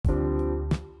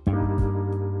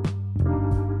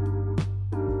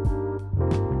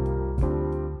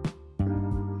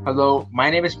Hello,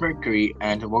 my name is Mercury,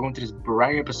 and welcome to this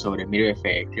brand new episode of Media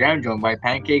Effect. Today I'm joined by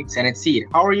Pancakes and Seed.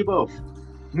 How are you both?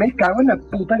 Me cago en la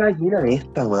puta gallina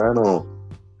esta, mano.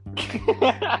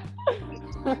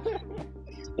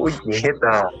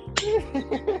 Puñeta.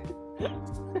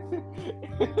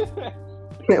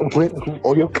 Me muero un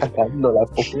hoyo cagando la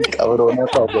puta cabrona,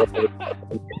 cabrón.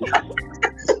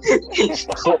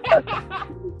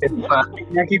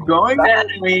 Yeah, keep going, man.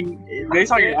 I mean,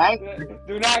 based on your act,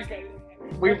 Do not.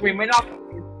 we may not.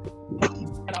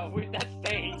 No, that's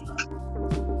staying.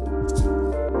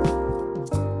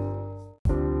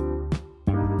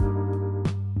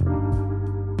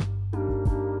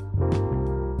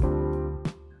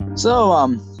 So,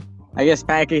 I guess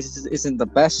Pancakes isn't the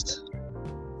best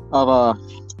of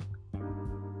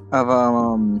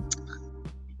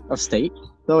of state.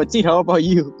 So, it's how about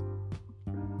you?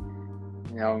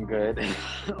 Yeah, I'm good.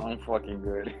 I'm fucking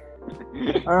good.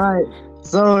 All right.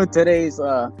 So today's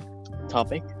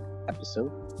topic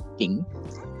episode thing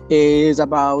is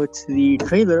about the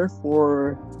trailer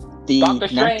for the Doctor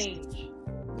next Strange.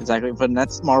 exactly for the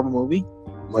next Marvel movie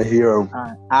My hero.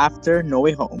 after No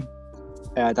Way Home.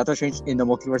 Doctor Strange in the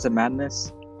Multiverse of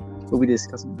Madness. We'll be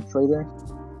discussing the trailer.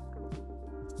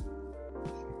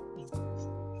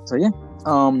 So yeah,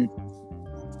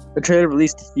 the trailer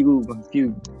released a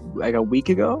few like a week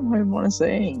ago. I want to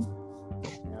say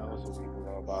Yeah, what's a week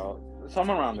ago about?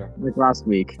 Somewhere around there. like last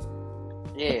week.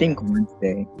 Yeah. I think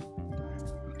Wednesday.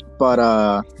 But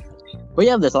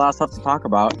yeah, there's a lot of stuff to talk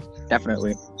about,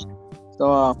 definitely.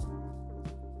 So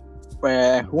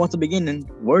who wants to begin and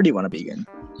where do you want to begin?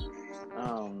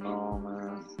 Oh no,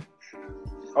 man.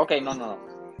 Okay, no.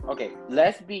 Okay,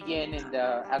 let's begin at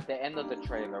the end of the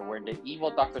trailer where the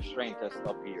evil Doctor Strange just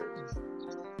appears.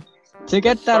 To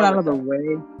get that Start out with of the that.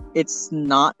 way, it's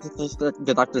not just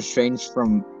the Doctor Strange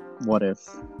from What If.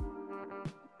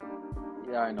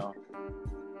 Yeah, I know.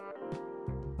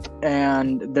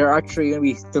 And there are actually going to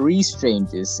be 3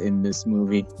 Stranges in this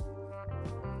movie.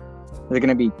 There's going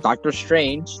to be Doctor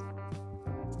Strange,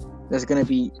 there's going to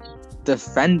be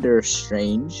Defender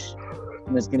Strange,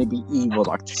 and there's going to be Evil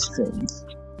Doctor Strange.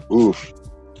 Oof.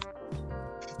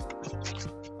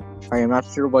 I am not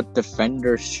sure what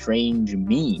Defender Strange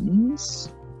means.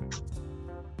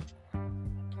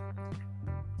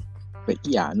 But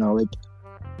yeah, no, like,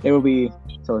 it will be...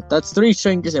 So that's 3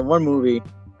 Strangers in one movie,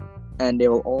 and they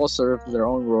will all serve their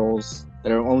own roles.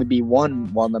 There will only be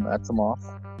one that lets them off,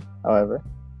 however.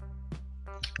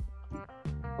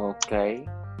 Okay.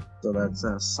 So that's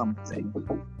something.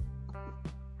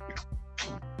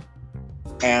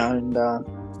 And,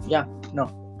 yeah,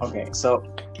 no. Okay, so...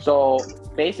 So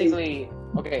basically,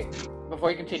 okay.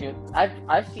 Before you continue,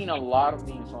 I've seen a lot of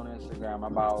memes on Instagram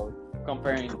about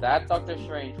comparing that Doctor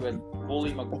Strange with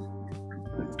Bully Maguire.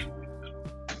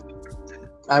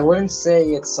 I wouldn't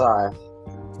say it's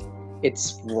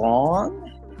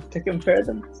wrong to compare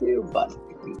them to, but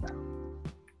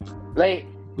Like,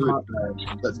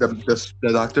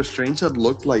 The Doctor Strange that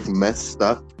looked like messed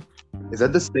up. Is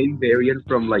that the same variant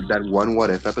from like that one What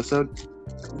If episode?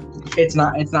 it's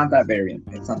not that variant.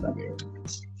 It's not that variant.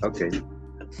 Okay.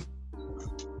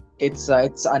 It's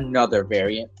another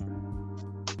variant.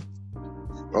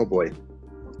 Oh boy.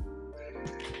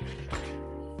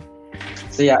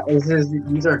 So yeah,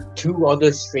 these are 2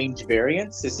 other Strange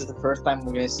variants. This is the first time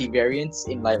we're gonna see variants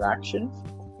in live action.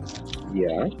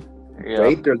 Yeah. yeah.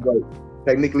 Right? There's like,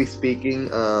 technically speaking,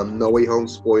 No Way Home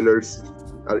spoilers.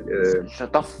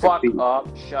 Shut the fuck up.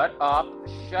 Shut up.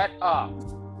 Shut up.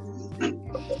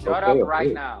 Shut up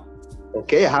right now.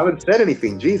 Okay, I haven't said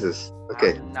anything. Jesus.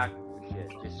 Okay. I'm not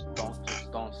shit. Just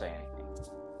don't say anything.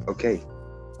 Okay.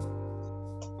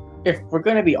 If we're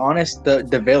gonna be honest,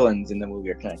 the villains in the movie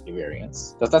are technically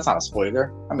variants. That's not a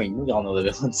spoiler. I mean, we all know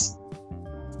the villains.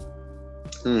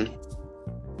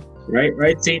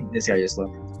 Right. See, this guy just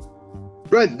left.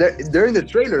 Right, they're in the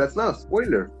trailer. That's not a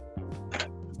spoiler.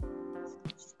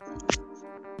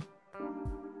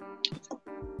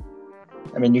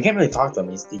 I mean, you can't really talk to him.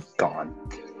 He's gone.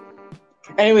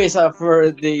 Anyways,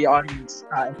 for the audience,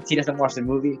 he doesn't watch the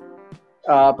movie.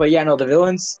 But yeah, no, the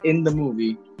villains in the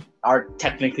movie are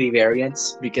technically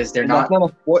variants because they're not.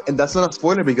 And that's not a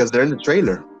spoiler because they're in the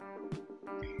trailer.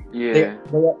 Yeah.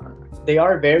 They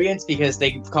are variants because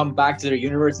they come back to their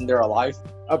universe and they're alive.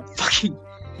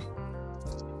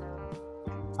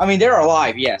 I mean, they're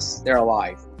alive. Yes, they're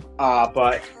alive.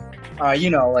 But you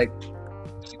know, like.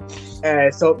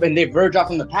 So and they verge off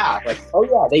from the path. Like, oh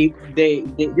yeah, they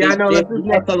let's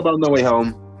not talk about No Way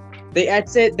Home. They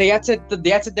exit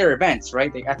their events,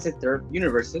 right? They exit their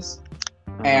universes,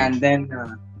 and then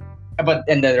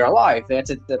then they're alive. They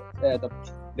exit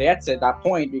they had said that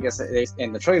point because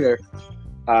in the trailer,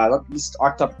 Doc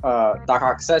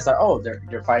Ock says that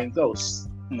they're fighting ghosts.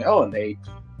 And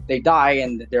they die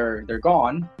and they're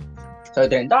gone, so they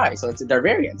didn't die. So they're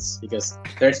variants because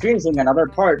they're experiencing another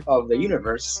part of the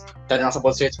universe that they're not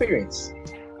supposed to experience.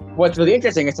 What's really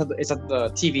interesting is that the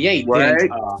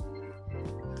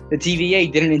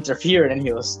TVA didn't interfere in any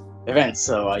of those events.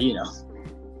 So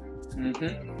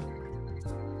Mm-hmm.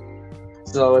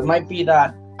 So it might be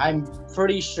that I'm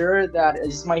pretty sure that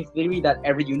it's my theory that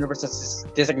every universe has this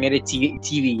designated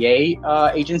TVA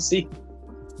agency,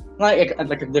 like a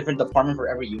different department for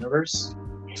every universe.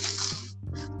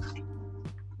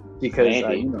 Because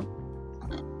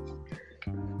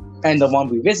and the one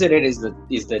we visited is the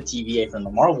TVA from the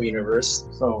Marvel universe.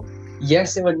 So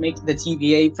yes, it would make the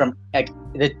TVA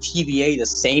the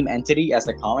same entity as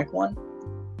the comic one,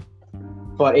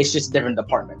 but it's just a different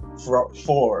department for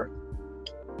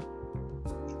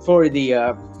the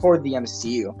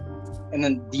MCU, and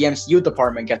then the MCU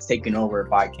department gets taken over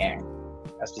by Kang,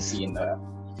 as we see in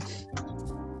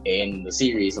the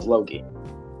series of Loki,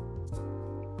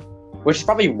 which is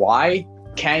probably why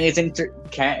Kang is that's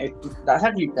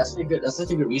actually good. That's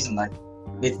such a good reason. Like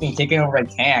it's being taken over by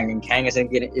Kang, and Kang is a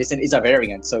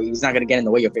variant, so he's not gonna get in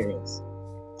the way of variants.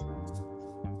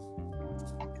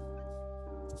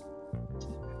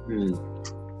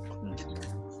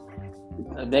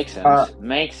 It makes sense.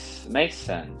 Makes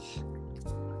sense.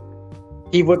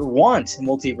 He would want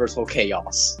multiversal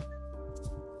chaos.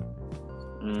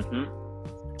 Mm-hmm.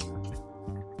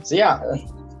 So yeah.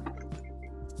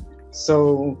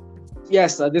 So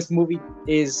yes, this movie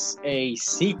is a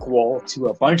sequel to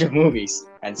a bunch of movies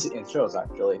and shows.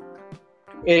 Actually,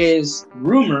 it is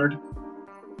rumored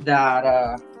that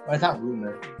well, it's not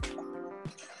rumored.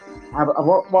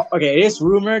 Okay, it is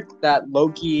rumored that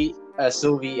Loki,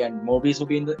 Sylvie, and Mobius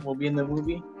will be in the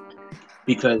movie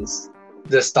because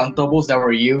the stunt doubles that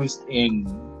were used in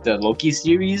the Loki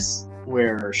series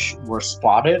were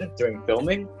spotted during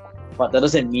filming, but that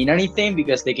doesn't mean anything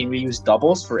because they can reuse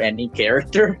doubles for any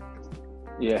character.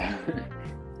 Yeah.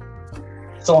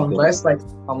 So unless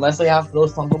they have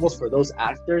those stunt doubles for those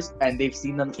actors and they've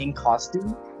seen them in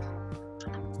costume,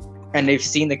 and they've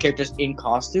seen the characters in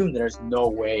costume, there's no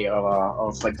way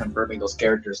of confirming those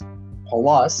characters.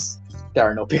 Plus, there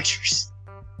are no pictures.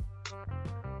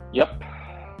 Yep.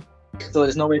 So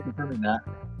there's no way of confirming that.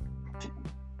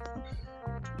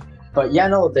 But yeah,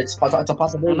 no, it's a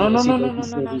possibility. No.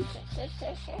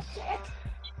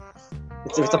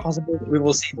 It's a possibility we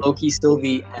will see Loki,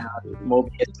 Sylvie, and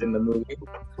Mobius in the movie.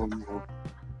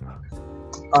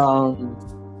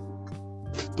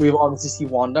 We will obviously see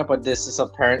Wanda, but this is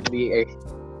apparently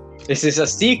a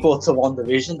sequel to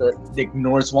WandaVision that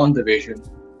ignores WandaVision.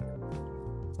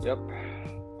 Yep.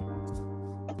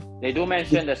 They do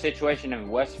mention the situation in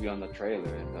Westview on the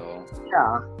trailer, though.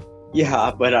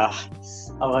 Yeah, but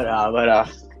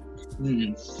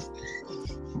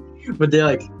they're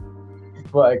like,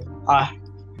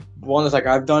 Wanda's like,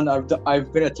 I've been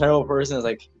a terrible person. It's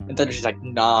like, and then she's like,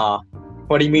 nah.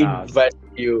 What do you mean,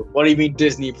 Westview? What do you mean,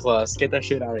 Disney Plus? Get that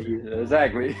shit out of here.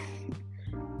 Exactly.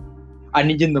 I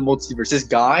need you in the multiverse. This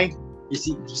guy, you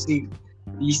see,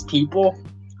 these people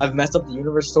have messed up the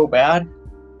universe so bad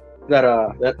that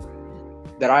I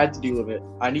had to deal with it.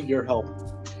 I need your help.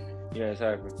 Yeah,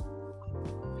 exactly.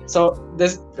 So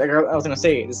this, like I was gonna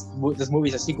say, this movie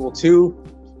is a sequel to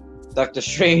Doctor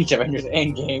Strange: Avengers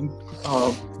Endgame.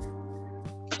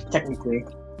 Technically,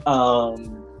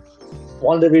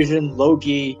 WandaVision,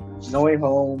 Loki, No Way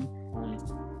Home,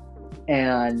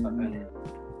 and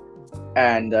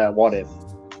What If.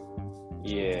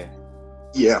 Yeah.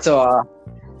 Yeah.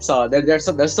 So there's some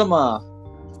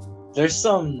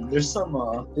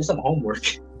homework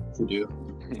to do.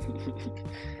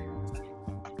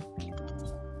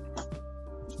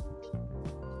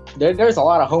 There's a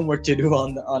lot of homework to do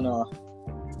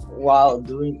while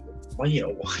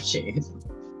watching it.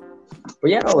 But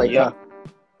yeah,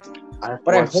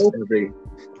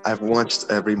 I've watched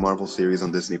every Marvel series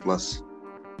on Disney Plus.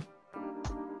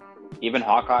 Even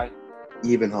Hawkeye?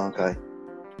 Even Hawkeye.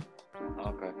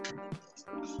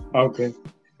 Okay.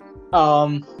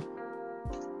 But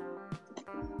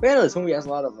yeah, this movie has a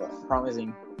lot of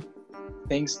promising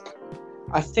things.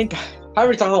 I think I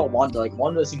already talked about Wanda. Like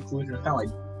Wanda's inclusion is kind of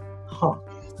like,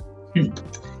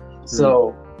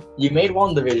 So you made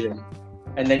WandaVision,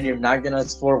 and then you're not gonna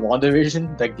explore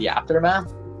WandaVision, like the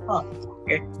aftermath?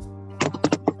 Okay.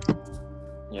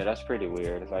 Yeah, that's pretty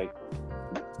weird. Like,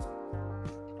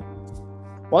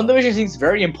 WandaVision seems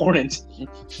very important.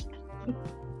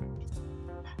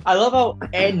 I love how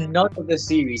none of the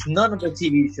series, none of the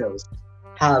TV shows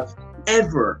have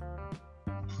ever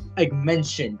like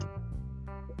mentioned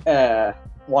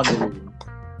WandaVision.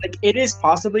 Like it is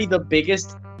possibly the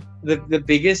biggest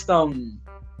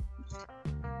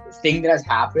thing that has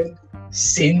happened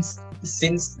since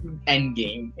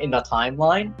Endgame in the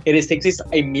timeline. It is takes place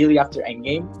immediately after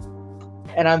Endgame,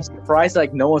 and I'm surprised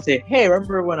like no one said, "Hey,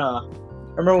 remember when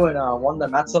Wanda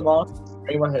Maximoff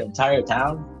pretty much an entire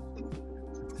town?"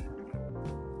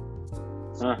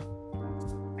 Huh.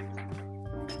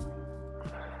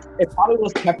 It probably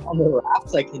was kept on the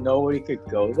wraps, like nobody could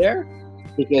go there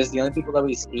because the only people that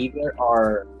we see there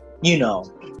are,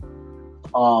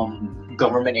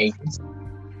 government agents.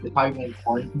 They probably been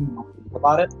quarantined, not think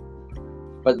about it,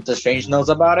 but the Strange knows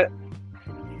about it.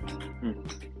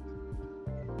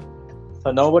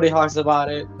 So nobody talks about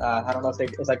it. I don't know if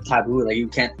it's like taboo. Like you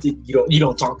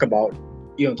don't talk about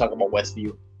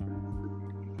Westview.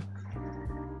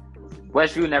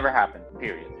 Westview never happened.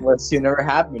 Period. Westview never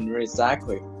happened.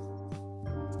 Exactly.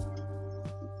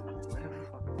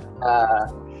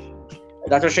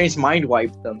 Doctor Strange mind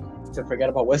wiped them to forget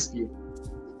about Westview.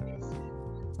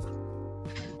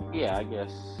 Yeah, I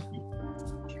guess.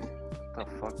 The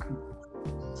fuck.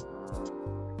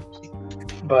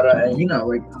 But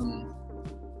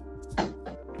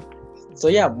so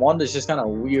yeah, Wanda's just kind of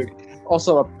weird.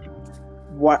 Also,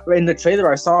 what in the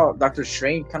trailer I saw Doctor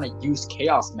Strange kind of use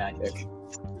chaos magic.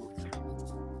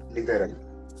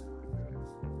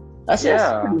 That's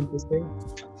Yeah. pretty interesting.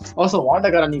 Also, Wanda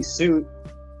got a new suit.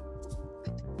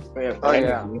 Oh,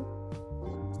 yeah.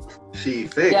 She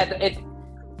thick. Yeah,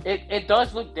 it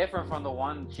does look different from the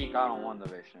one she got on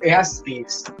WandaVision. It has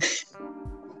speeds.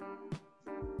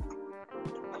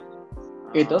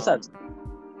 It does have.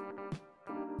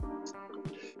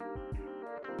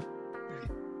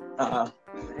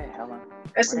 Hey, Helen.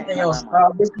 That's Where something the hell else. am I?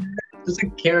 There's a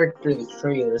character in the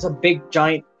trailer. There's a big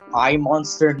giant eye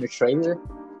monster in the trailer.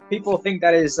 People think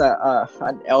that is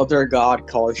an elder god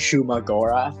called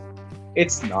Shumagora.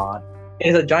 It's not. It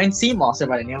is a giant sea monster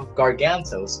by the name of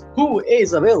Gargantos, who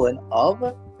is a villain of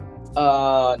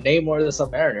Namor the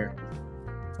Submariner.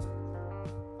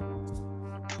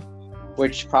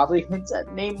 Which probably hints at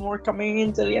Namor coming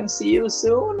into the MCU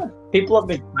soon. People have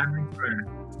been clamoring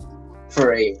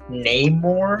for a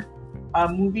Namor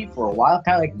movie for a while,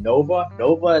 kind of like Nova.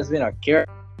 Nova has been a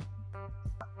character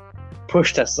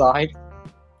pushed aside.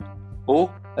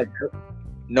 Who? Like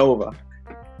Nova.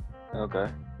 Okay.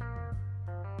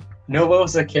 Nova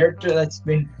was a character that's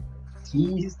been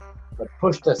teased but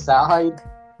pushed aside.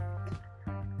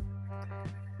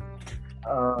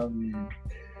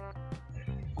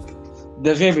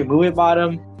 There's gonna be a movie about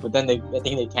him, but then I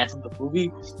think they canceled the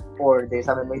movie, or they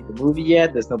haven't made the movie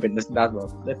yet. There's no business that well.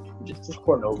 Just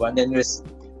for Nova, and then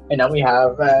now we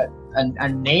have a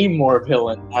Namor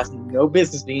villain that has no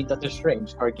business being Doctor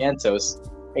Strange, Gargantos,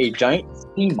 a giant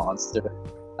sea monster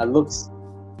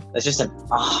that's just an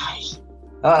eye.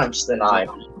 Not just an eye.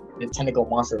 The tentacle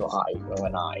monster of eye,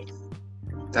 an eye.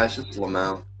 That's just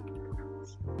Lamau.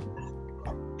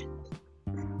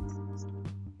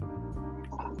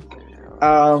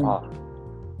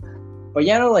 But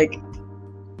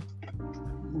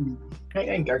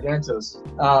and Gargantos.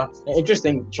 An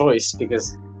interesting choice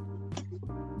because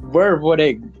where would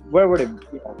it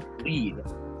lead to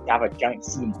have a giant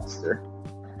sea monster?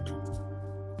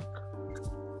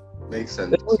 Makes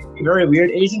sense. This would be very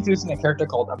weird. He's introducing a character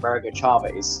called America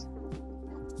Chavez,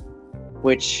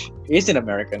 which isn't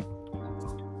American.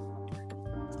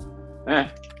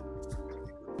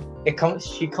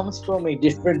 She comes from a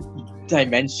different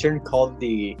dimension called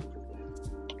the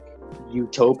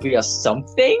Utopia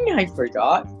something. I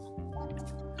forgot.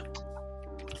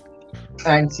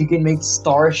 And she can make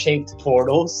star-shaped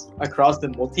portals across the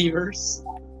multiverse.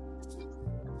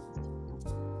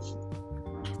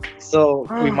 So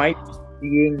we might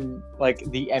be in like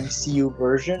the MCU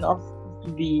version of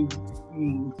the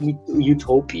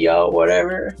Utopia or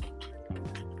whatever.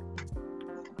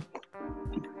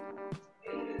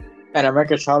 And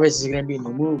America Chavez is gonna be in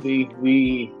the movie.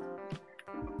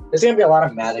 There's gonna be a lot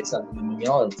of magic stuff in the movie,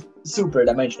 all of super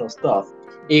dimensional stuff.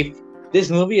 If this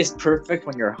movie is perfect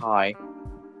when you're high.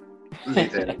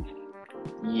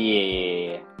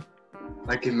 Yeah.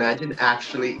 Like imagine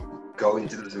actually going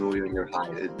to this movie when you're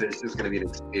high. This is gonna be an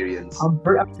experience. I'm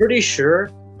pretty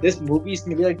sure this movie is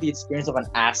gonna be like the experience of an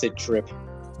acid trip.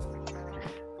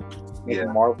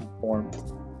 In Marvel form.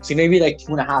 So maybe like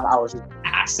 2.5 hours of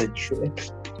acid trip.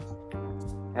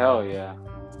 Hell yeah.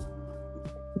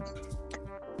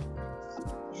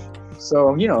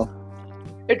 So,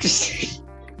 interesting.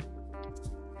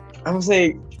 I would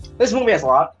say this movie has a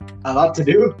lot to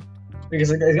do. Because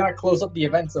it's gotta close up the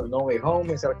events of No Way Home,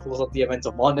 it's gotta close up the events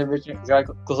of WandaVision, it's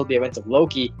gotta close up the events of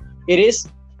Loki, it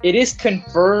is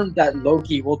confirmed that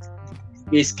Loki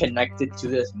is connected to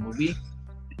this movie.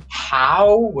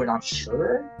 How, we're not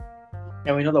sure,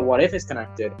 and we know that What If is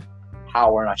connected.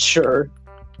 How, we're not sure.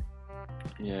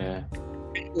 Yeah.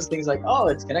 This thing's like, oh,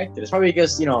 it's connected. It's probably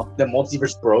because the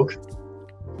multiverse broke,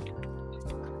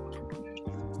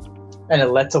 and it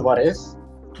led to What If.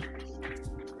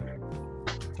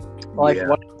 Like, Yeah.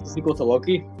 What If is equal to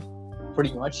Loki,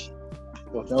 pretty much,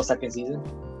 with no second season.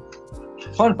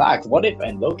 Fun fact: What If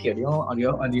and Loki are the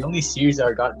only series that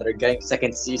are getting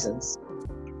second seasons,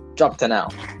 up to now.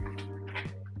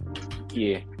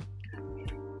 Yeah.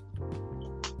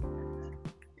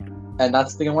 And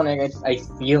that's the one I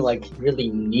feel like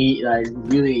really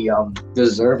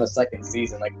deserve a second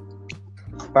season. Like,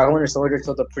 Falcon Winter Soldier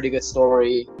told a pretty good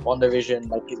story. WandaVision,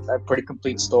 like, it's a pretty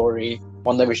complete story.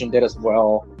 WandaVision did as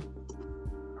well.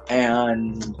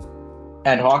 And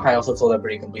Hawkeye also told a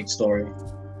pretty complete story.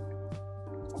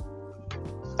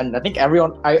 And I think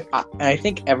I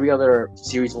think every other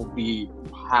series will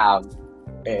have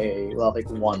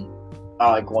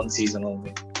one season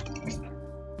only.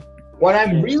 What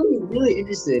I'm really, really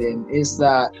interested in is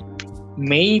that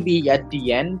maybe at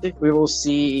the end we will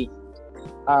see.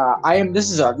 I'm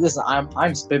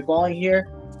spitballing here,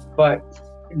 but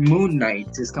Moon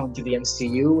Knight is coming to the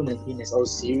MCU in his own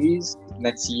series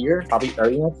next year, probably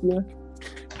early next year,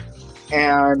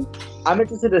 and I'm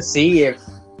interested to see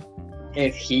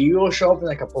if he will show up in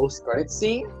like a post-credit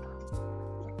scene,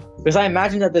 because I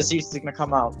imagine that the series is gonna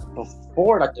come out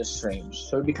before Doctor Strange,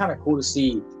 so it'd be kind of cool to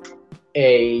see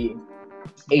a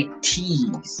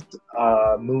teased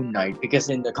Moon Knight, because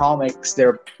in the comics,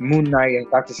 Moon Knight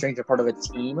and Doctor Strange are part of a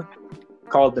team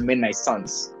called the Midnight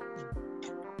Suns,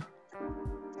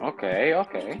 Okay.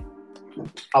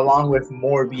 along with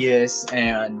Morbius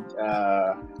and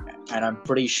I'm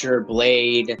pretty sure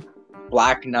Blade,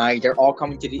 Black Knight. They're all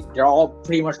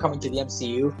pretty much coming to the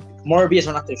MCU. Morbius,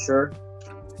 I'm not too sure.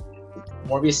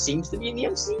 Morbius seems to be in the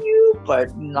MCU,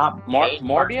 but not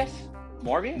Morbius.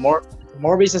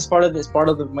 Morbius is part of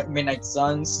the Midnight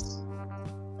Suns,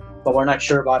 but we're not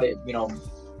sure about it.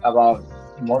 About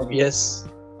Morbius.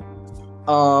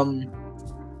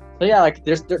 So yeah, like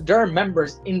there are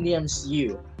members in the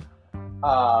MCU.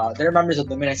 There are members of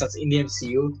the Midnight Suns in the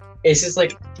MCU. It's just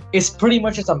like it's pretty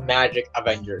much just a Magic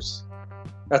Avengers.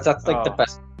 That's like the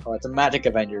best. Oh, it's a Magic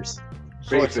Avengers.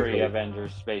 Sorcery Basically.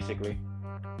 Avengers, basically.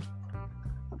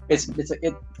 It's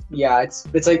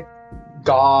like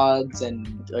gods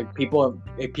and like people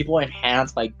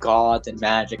enhanced by gods and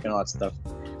magic and all that stuff.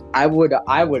 I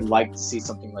would like to see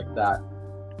something like that.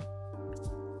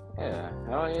 Yeah.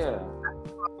 Hell yeah.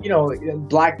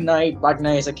 Black Knight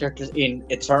is a character in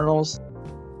Eternals.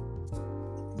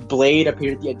 Blade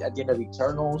appeared at the end of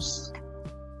Eternals,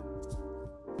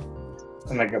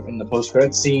 and like in the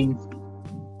post-credit scene,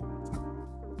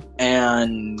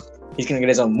 and he's gonna get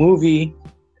his own movie.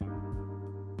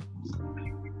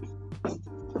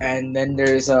 And then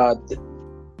there's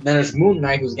Moon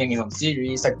Knight, who's getting his own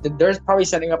series. Like there's probably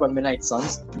setting up a Midnight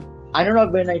Suns. I don't know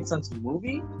if Midnight Suns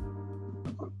movie.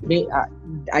 Maybe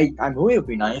a movie would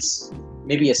be nice.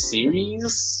 Maybe a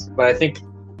series, but I think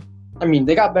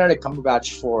they got Benedict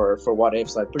Cumberbatch for What If,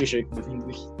 so I'm pretty sure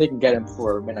they can get him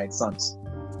for Midnight Suns.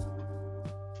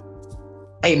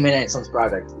 A Midnight Suns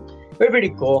project. Very pretty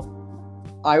cool.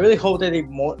 I really hope that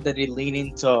they lean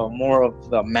into more of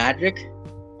the magic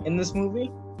in this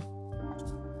movie.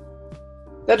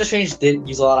 Doctor Strange did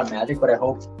use a lot of magic, but I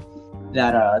hope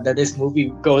that this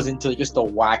movie goes into just the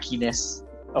wackiness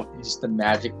of just the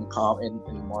magic in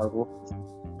Marvel.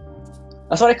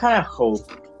 That's what I kind of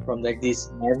hope from like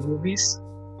these Marvel movies.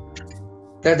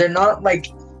 That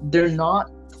they're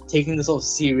not taking this all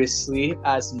seriously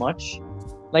as much.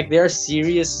 Like they're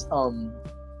serious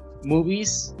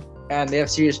movies and they have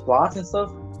serious plots and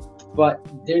stuff, but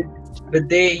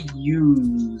they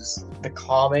use the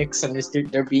comics and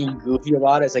they're being goofy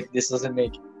about it. It's like this doesn't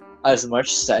make as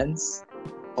much sense.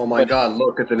 Oh my god,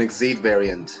 look, it's an Exceed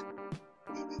variant.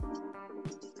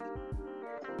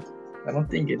 I don't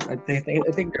think it. I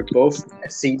think they're both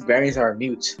Exceed variants are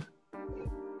mute.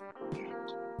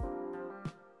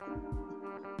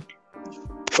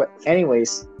 But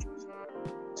anyways,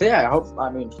 so yeah, I hope.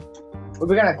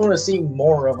 We're kind of cool to see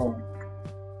more of them.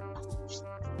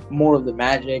 More of the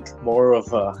magic, more of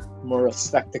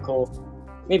spectacle,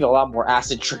 maybe a lot more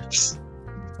acid trips.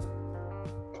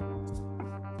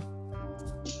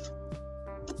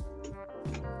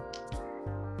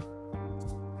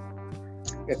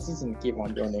 It's just gonna keep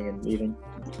on joining and leaving.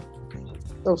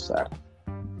 So sad.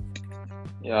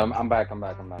 Yeah, I'm back.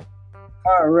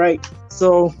 All right,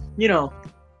 so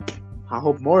I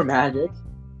hope more magic.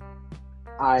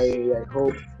 I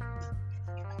hope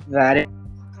that it.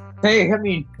 Hey, I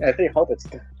mean, I think hope it's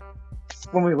good.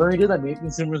 When we do the meat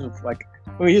consumers with like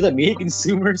when we do the meat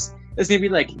consumers, it's gonna be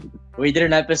like we did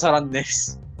an episode on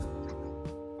this.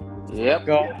 Yep.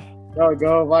 Go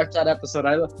watch that episode.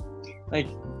 Like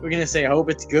we're gonna say I hope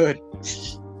it's good.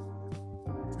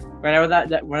 Whenever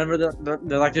the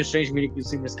Doctor Strange meat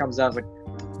consumers comes out, like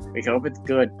we hope it's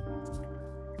good.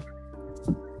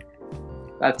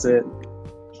 That's it.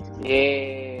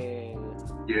 Yeah.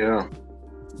 Yeah.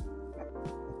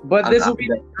 But I'm this will happy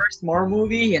be the first Marvel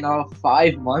movie in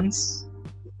 5 months.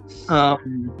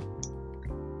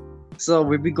 So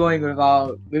we'll be going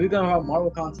without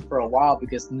Marvel content for a while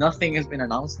because nothing has been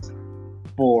announced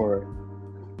for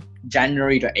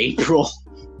January to April.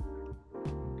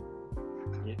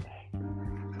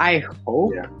 I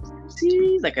hope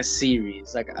series like a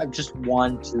series, like just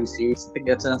 1-2 series. I think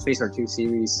that's enough space for 2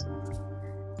 series.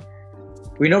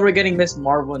 We know we're getting Miss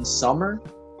Marvel in summer.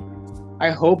 I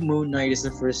hope Moon Knight is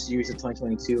the first series of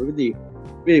 2022.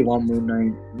 Really want Moon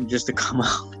Knight just to come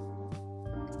out.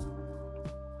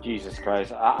 Jesus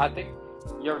Christ. I think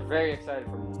you're very excited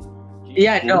for me.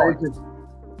 Yeah, I know.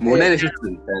 Moon Knight is just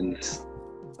intense.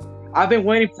 I've been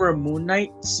waiting for a Moon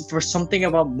Knight, for something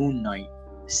about Moon Knight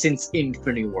since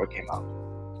Infinity War came out.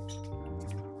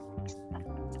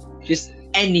 Just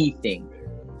anything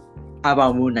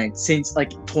about Moon Knight since like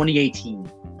 2018.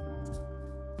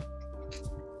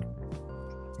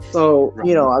 So I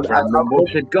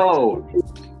should go.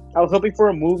 I was hoping for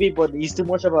a movie, but he's too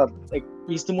much of a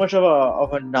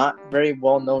not very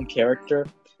well known character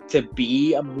to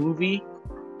be a movie.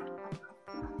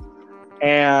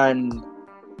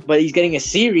 But he's getting a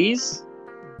series,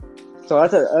 so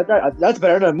that's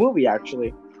better than a movie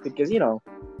actually, because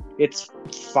it's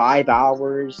 5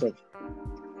 hours of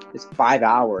it's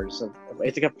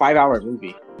like a 5-hour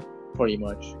movie, pretty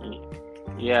much.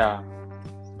 Yeah.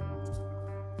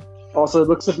 Also, it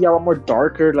looks to be a lot more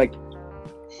darker. Like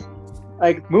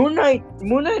Moon Knight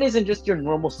isn't just your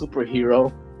normal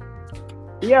superhero.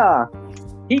 Yeah,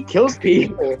 he kills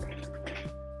people.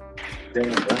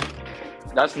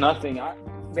 That's nothing.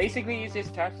 Basically, he's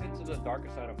just tapped into the darker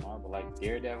side of Marvel, like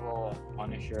Daredevil,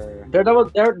 Punisher. Daredevil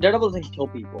doesn't kill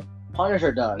people.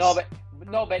 Punisher does. No, but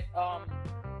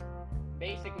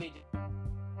basically, just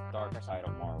darker side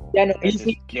of Marvel. Yeah, no, They he's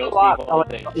just kill a lot. people.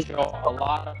 They show a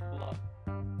lot of blood.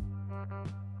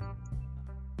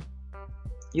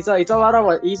 He's a And,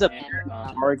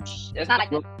 dark. it's not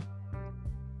like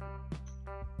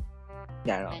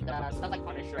Yeah, I know. and, stuff like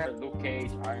Punisher, Luke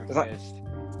Cage, Iron It's not- Fist.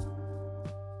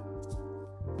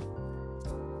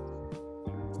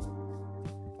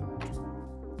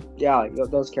 Yeah,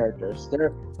 those characters.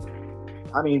 They're.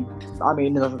 I mean,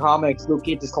 in the comics, Luke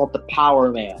Cage is called the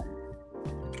Power Man.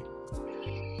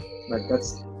 Like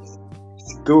that's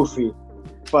it's goofy,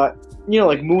 but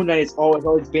like Moon Knight has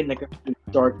always been like a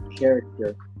dark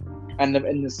character, and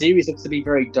the series looks to be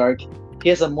very dark. He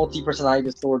has a multi-personality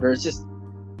disorder. It's just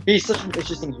he's such an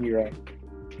interesting hero,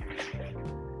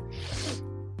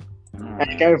 and I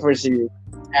can't wait for a series.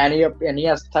 And he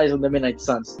has ties with the Midnight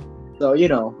Suns, so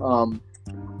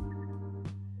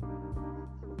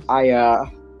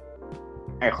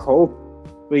I hope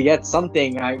we get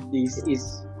something. He's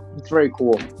very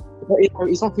cool.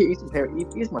 He's my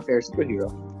favorite superhero.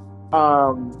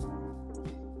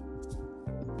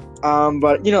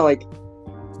 But like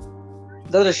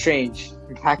Doctor Strange.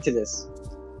 Back to this.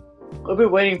 We've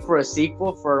been waiting for a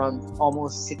sequel for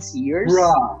almost 6 years.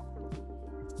 Bruh.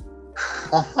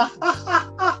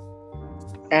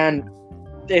 And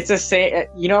it's the same.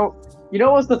 You know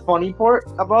what's the funny part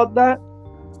about that?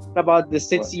 About the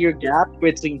 6-year gap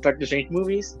between Doctor Strange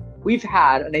movies? We've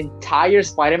had an entire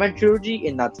Spider-Man trilogy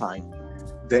in that time.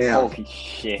 Damn. Holy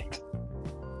shit.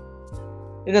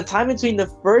 In the time between the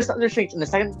first Doctor Strange and the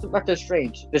second Doctor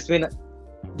Strange, there's been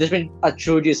a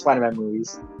trilogy of Spider-Man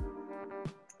movies.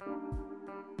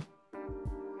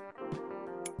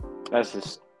 That's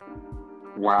just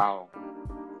wow.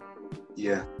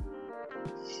 Yeah.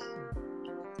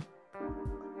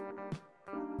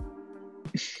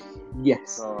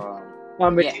 Yes. So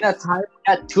Between that time, we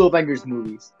had 2 Avengers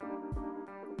movies.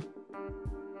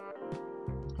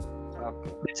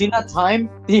 okay. Between that time,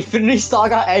 the Infinity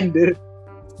Saga ended.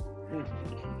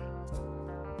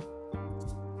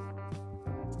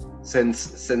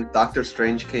 Since Doctor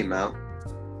Strange came out,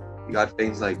 you got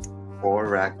things like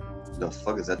the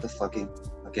fuck is that the fucking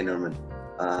okay, never mind.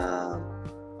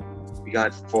 We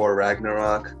got Thor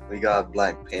Ragnarok, we got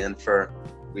Black Panther,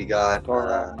 we got Thor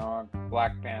Ragnarok,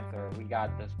 Black Panther. We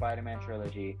got the Spider-Man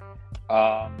trilogy.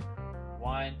 1,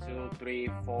 2, 3,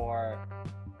 4.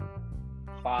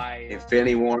 5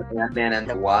 Infinity War, Ant-Man and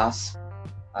the Wasp.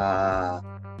 5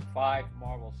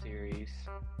 Marvel series.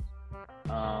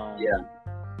 Yeah.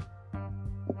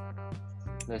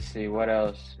 Let's see what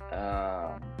else.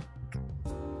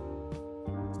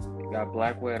 We got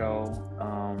Black Widow.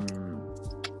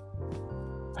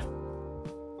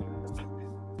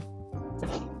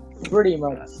 Pretty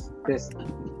much. Just a If you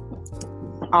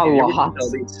were to lot. tell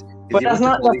these- if But you were that's to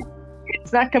not tell the-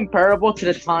 It's not comparable to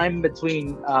the time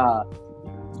between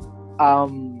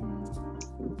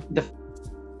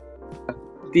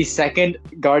the second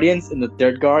Guardians and the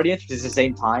third Guardians, which is the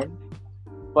same time,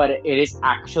 but it is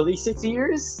actually 6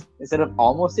 years instead of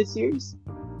almost 6 years,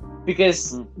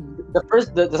 because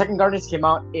the second Guardians came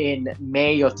out in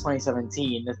May of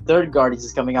 2017. The third Guardians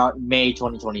is coming out in May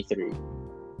 2023.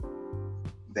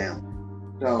 Damn.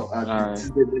 So, Alright. this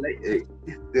is the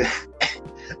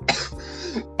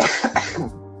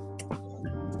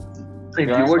if You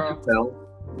you were alright, to tell,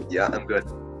 yeah, I'm good.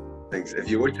 Thanks. If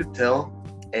you were to tell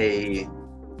an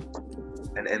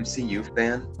MCU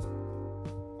fan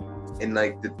in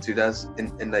like the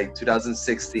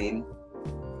 2016,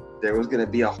 there was gonna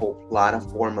be a whole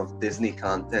platform of Disney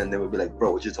content, they would be like,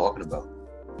 "Bro, what you talking about?"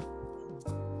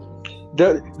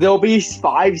 There'll be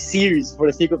 5 series for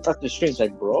the sequel of Doctor Strange,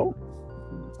 like, bro.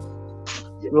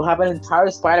 Yeah. We'll have an entire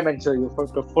Spider-Man trilogy for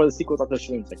the sequel of Doctor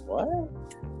Strange. Like, what?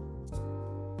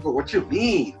 Bro, what you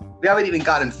mean? We haven't even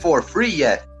gotten 4 free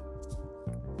yet.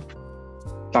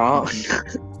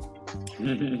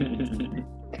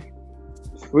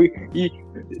 we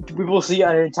will see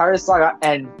an entire saga,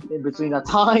 and in between that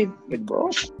time, like, bro.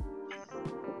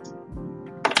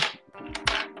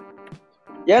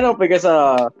 Yeah, no, because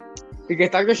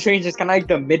Doctor Strange is kind of like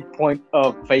the midpoint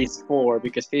of Phase 4,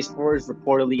 because Phase 4 is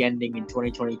reportedly ending in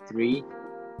 2023.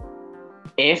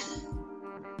 If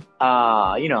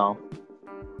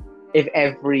if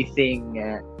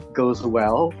everything goes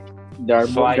well, there are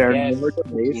So I more guess-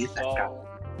 delays.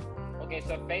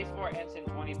 So Phase 4 ends in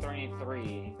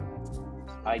 2023.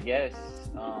 I guess.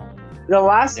 The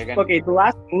last They're gonna- the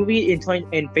last movie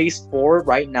in Phase 4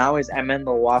 right now is Ant-Man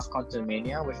the Wasp: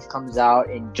 Quantumania, which comes out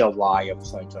in July of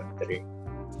 2023.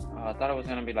 I thought it was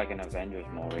gonna be like an Avengers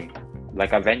movie,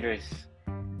 like Avengers,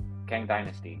 Kang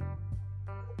Dynasty,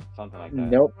 something like that.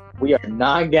 Nope, we are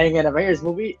not getting an Avengers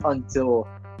movie until,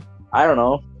 I don't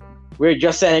know. We're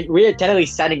technically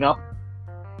setting up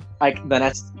like the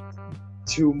next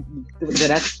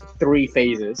 3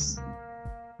 phases.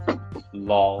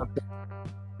 Lol.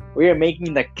 We are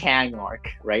making the Kang arc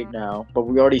right now, but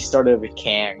we already started with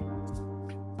Kang.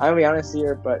 I'm gonna be honest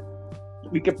here, but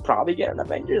we could probably get an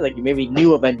Avengers, like maybe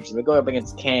new Avengers. We're going up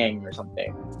against Kang or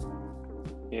something.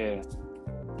 Yeah.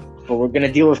 But we're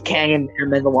gonna deal with Kang and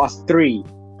Ant-Man the Wasp 3.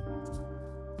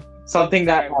 Something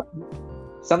that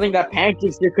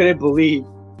Pancakes here couldn't believe.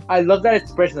 I love that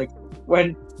expression, like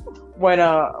when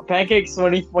Pancakes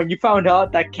when you found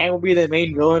out that Kang will be the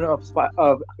main villain of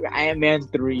Ant-Man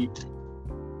 3.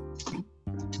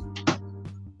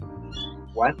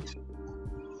 What?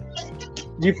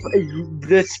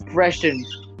 The expression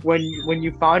when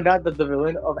you found out that the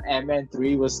villain of Ant-Man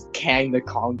 3 was Kang the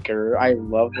Conqueror. I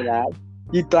love that.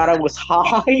 You thought I was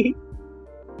high?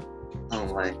 Oh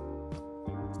my.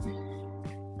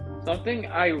 Something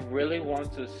I really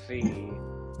want to see,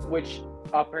 which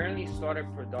apparently started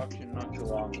production not too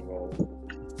long ago,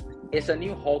 is a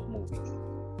new Hulk movie.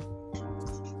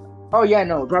 Oh yeah,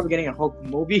 no, we're probably getting a Hulk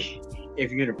movie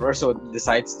if Universal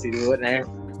decides to do it,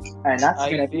 and that's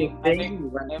gonna be a I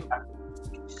thing. think it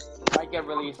might get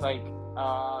released like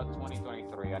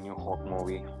 2023, a new Hulk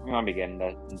movie. We might be getting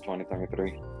that in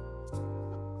 2023.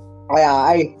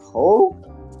 I hope,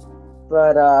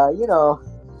 but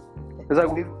It's like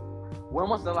when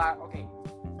was the last? Okay,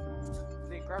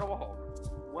 The Incredible Hulk.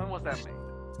 When was that made?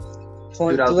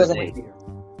 2008.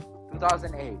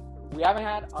 2008. We haven't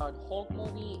had a Hulk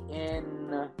movie in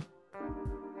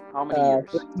how many years?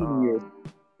 13 years.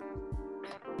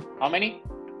 How many?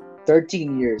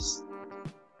 13 years.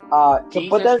 To Jesus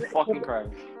put that fucking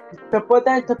Christ.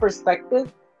 into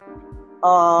perspective,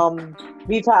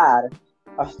 we've had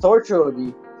a Thor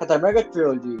trilogy, Captain America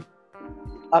trilogy,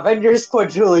 Avengers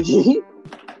quadrilogy,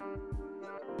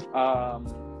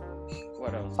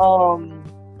 What else? a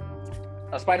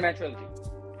A Spider-Man trilogy.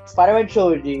 Spider-Man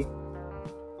trilogy,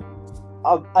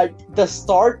 the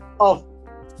start of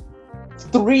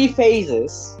 3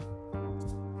 phases,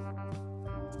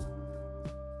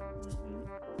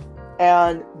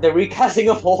 and the recasting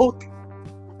of Hulk.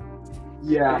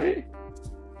 Yeah.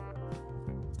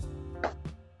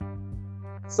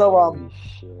 So Holy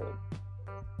shit.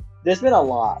 there's been a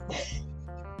lot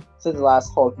since the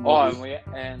last Hulk movie. Oh,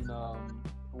 and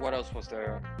What else was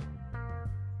there?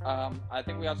 I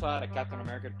think we also had a Captain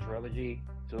America trilogy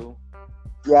too.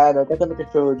 Yeah, the Captain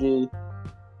America trilogy.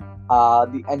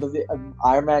 The end of the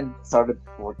Iron Man started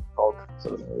before Hulk, so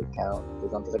it doesn't really count.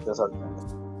 It's not like the start.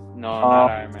 No,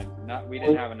 not Iron Man. We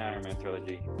didn't have an Iron Man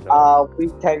trilogy. So. We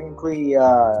technically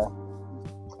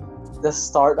the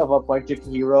start of a bunch of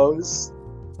heroes.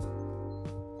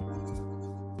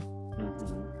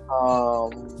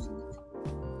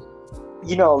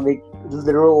 You know, like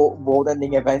literal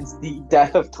world-ending events, the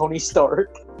death of Tony Stark,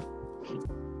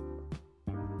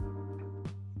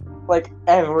 like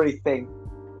everything.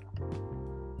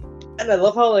 And I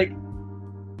love how like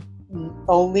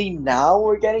only now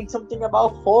we're getting something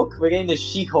about Hulk. We're getting the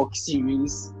She-Hulk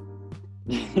series.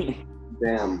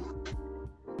 Damn.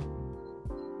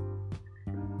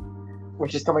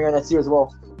 Which is coming out next year as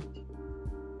well.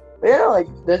 But yeah, like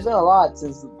there's been a lot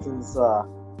since those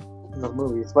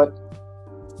movies, but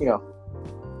you know,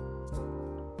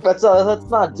 let's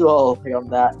not dwell on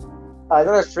that.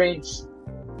 Doctor Strange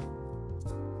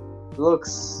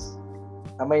looks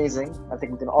amazing. I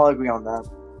think we can all agree on that.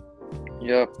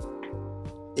 Yep.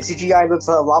 The CGI looks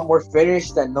a lot more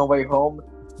finished than No Way Home.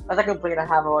 I'm not complaining I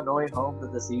have about No Way Home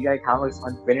that the CGI kind of looks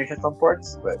unfinished at some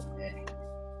parts, but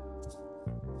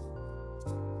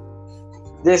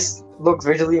this looks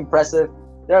visually impressive.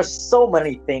 There are so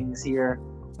many things here.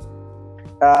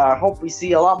 I hope we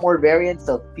see a lot more variants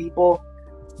of people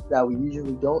that we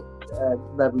usually don't,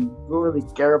 that we don't really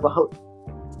care about.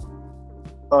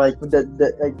 I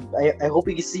hope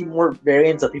we can see more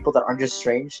variants of people that aren't just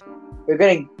strange. We're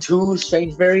getting 2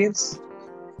 strange variants,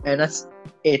 and that's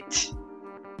it.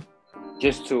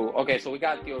 Just 2. Okay, so we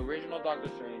got the original Doctor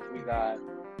Strange. We got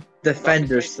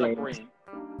Defender Strange.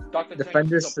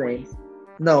 Defender Strange.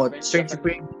 No, Strange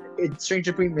Supreme. Strange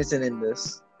Supreme isn't in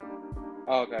this.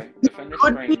 Oh, okay. Defender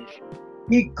Strange.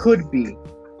 He could be.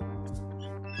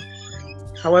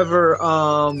 However,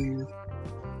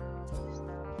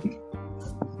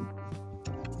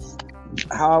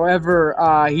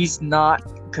 he's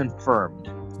not confirmed.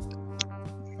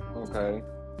 Okay.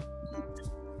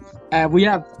 And we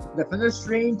have Defender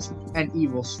Strange and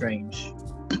Evil Strange.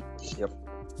 Yep.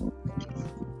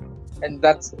 And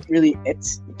that's really it.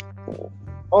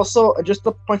 Also, just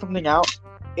to point something out,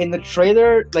 in the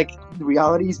trailer, like, the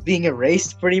reality is being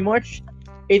erased pretty much.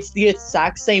 It's the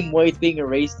exact same way it's being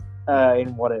erased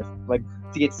in What If. Like,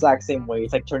 the exact same way.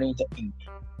 It's like turning into ink.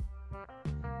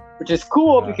 Which is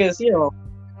cool because, you know,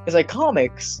 it's like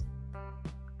comics.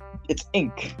 It's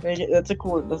ink. That's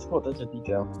cool attention to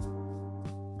detail.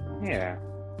 Yeah.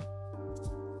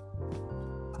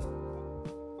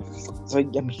 So, I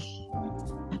mean,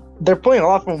 they're pulling a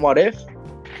lot from What If.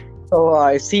 So,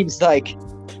 it seems like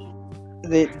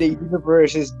the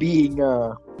universe is being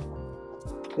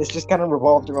it's just kind of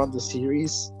revolved around the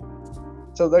series.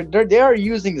 So they are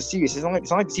using the series. It's not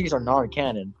like the series are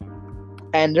non-canon.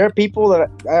 And there are people that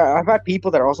I've had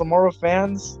people that are also Marvel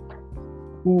fans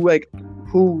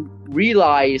who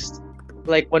realized,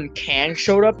 like, when Kang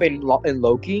showed up in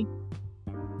Loki,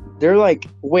 they're like,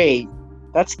 wait,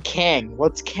 that's Kang.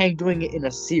 What's Kang doing in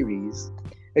a series?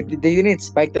 Like, they didn't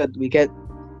expect that we get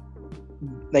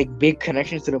like big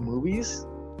connections to the movies,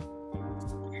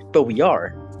 but we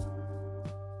are.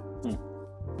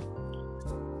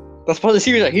 That's why the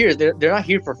series are here. They're not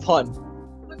here for fun.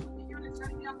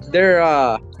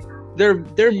 They're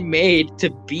made to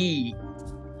be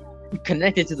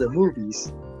connected to the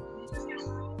movies.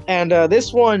 And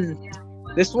this one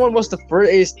was the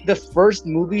first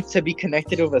movie to be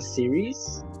connected with a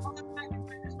series.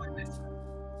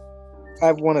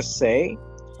 I want to say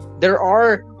there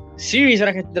are series that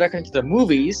are connected to the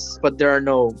movies, but there are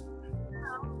no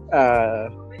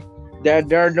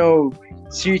there are no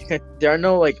series. There are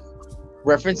no like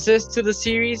references to the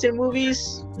series in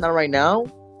movies. Not right now.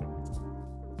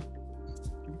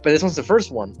 But this one's the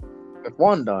first one with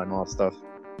Wanda and all that stuff,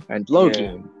 and Loki.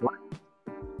 Yeah.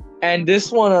 And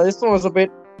this one was a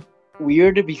bit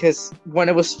weird because when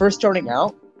it was first starting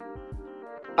out,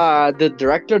 the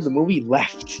director of the movie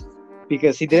left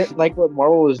because he didn't like what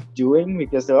Marvel was doing,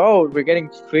 because we're getting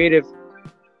creative,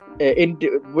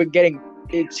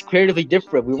 it's creatively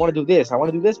different. We want to do this. I want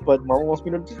to do this, but Marvel wants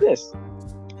me to do this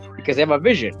because they have a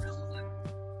vision.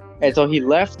 And so he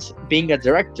left being a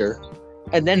director,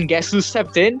 and then guess who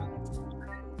stepped in?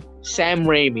 Sam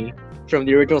Raimi from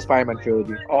the original Spider-Man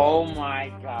trilogy. Oh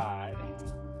my god.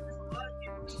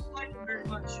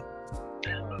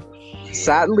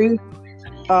 Sadly,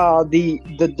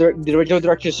 the original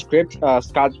director's script,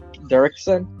 Scott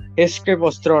Derrickson, his script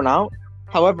was thrown out.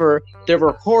 However, there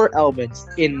were horror elements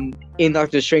in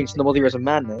Doctor Strange: The Multiverse of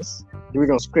Madness, the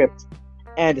original script,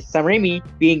 And Sam Raimi,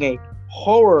 being a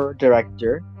horror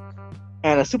director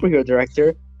and a superhero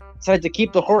director, decided to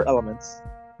keep the horror elements.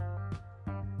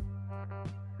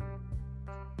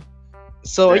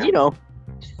 So Yeah. you know,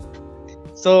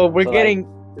 so we're So, getting.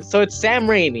 So it's Sam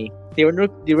Raimi, the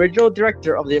original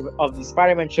director of the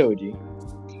Spider-Man trilogy,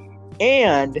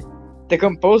 and the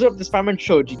composer of the Spider-Man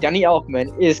trilogy, Danny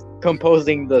Elfman, is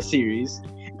composing the series,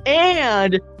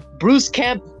 and Bruce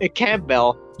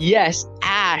Campbell, yes,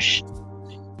 Ash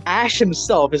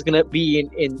himself is gonna be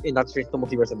in Doctor Strange: The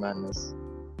Multiverse of Madness.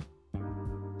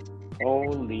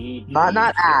 holy. Not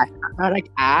Jesus. Ash, not like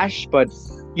Ash, but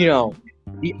you know,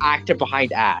 the actor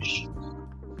behind Ash.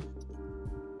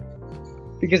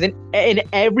 Because in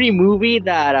every movie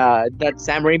that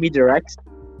Sam Raimi directs,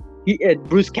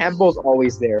 Bruce Campbell's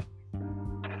always there.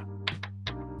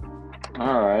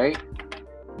 All right.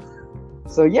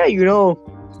 So yeah, you know,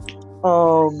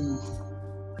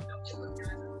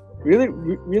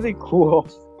 really cool.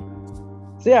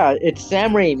 So yeah, it's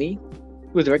Sam Raimi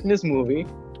who's directing this movie,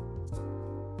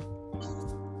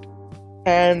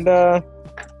 and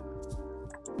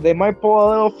they might pull a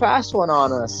little fast one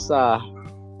on us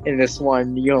in this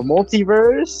one. You know,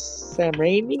 multiverse, Sam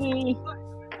Raimi.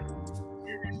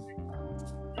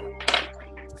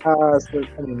 So,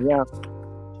 I mean, yeah.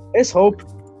 Let's hope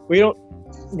we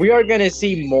are gonna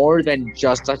see more than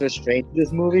just Doctor Strange in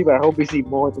this movie, but I hope we see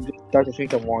more than just Doctor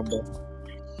Strange and Wanda.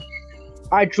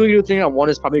 I truly do think that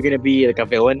Wanda's probably gonna be like a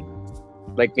villain,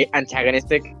 like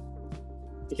antagonistic,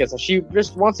 because she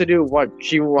just wants to do what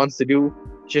she wants to do.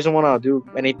 She doesn't want to do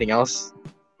anything else.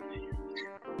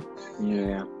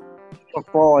 Yeah.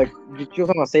 For like, she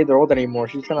doesn't want to save the world anymore.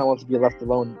 She kind of wants to be left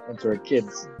alone to her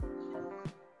kids.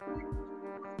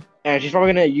 And she's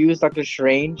probably gonna use Doctor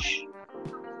Strange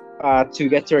to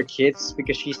get to her kids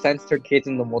because she sensed her kids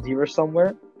in the multiverse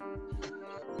somewhere.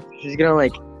 She's gonna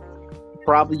like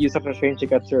probably use Doctor Strange to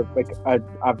get to her, like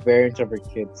a variant of her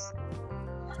kids.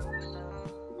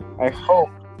 I hope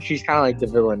she's kind of like the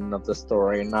villain of the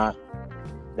story and not.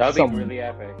 That would Some- be really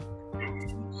epic.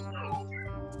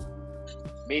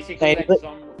 Basically, Hey,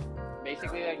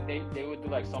 basically, like they would do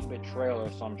like some betrayal or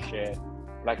some shit,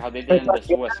 like how they did in the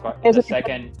Suicide Squad, Is the it-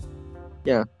 second.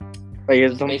 Like,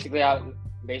 it's some-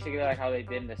 Basically, like how they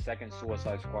did in the second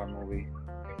Suicide Squad movie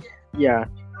yeah,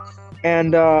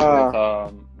 and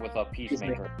with a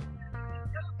Peacemaker.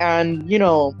 and you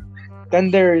know,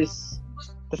 then there's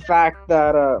the fact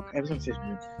that everyone's just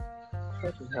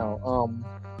fucking hell.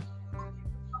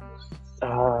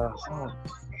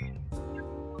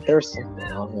 There's something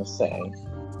I was gonna say.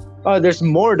 Oh, there's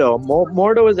Mordo.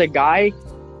 Mordo is a guy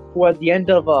who, at the end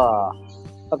of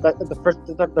the first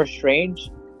Doctor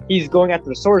Strange, he's going after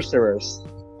the sorcerers.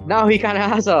 Now he kind of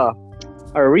has a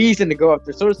reason to go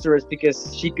after sorcerers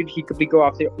because he could be go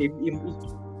after.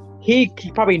 He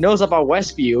probably knows about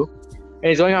Westview, and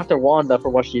he's going after Wanda for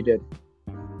what she did.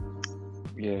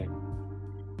 Yeah.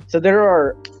 So there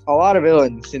are a lot of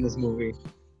villains in this movie.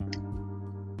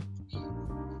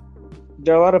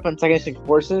 There are a lot of antagonistic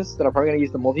forces that are probably going to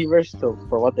use the multiverse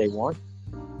for what they want.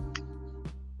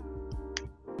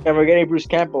 And we're getting Bruce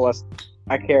Campbell as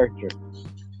a character.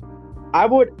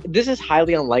 This is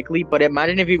highly unlikely, but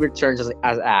imagine if he returns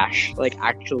as Ash. Like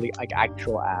actual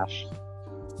Ash.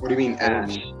 What do you mean,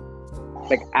 Ash?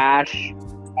 Like Ash,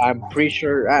 I'm pretty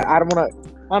sure, I don't want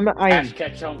to, Ash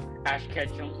Ketchum.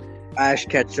 Ash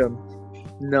Ketchum.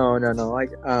 No, like,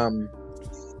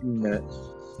 no.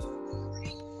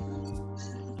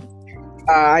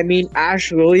 I mean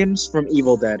Ash Williams from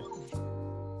Evil Dead.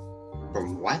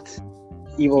 From what?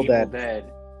 Evil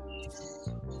Dead.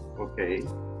 Okay.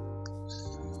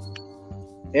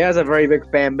 It has a very big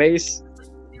fan base.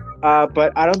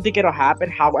 But I don't think it'll happen.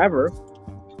 However,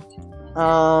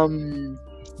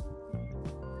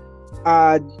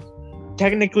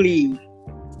 technically,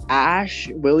 Ash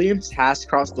Williams has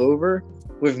crossed over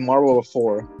with Marvel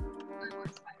before.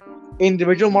 In the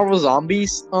original Marvel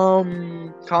Zombies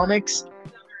comics,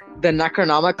 the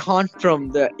Necronomicon from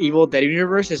the Evil Dead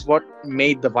universe is what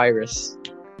made the virus.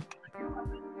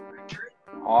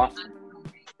 Awesome.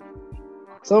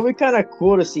 So it'd be kind of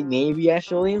cool to see maybe Ash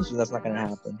Williams, but that's not gonna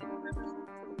happen.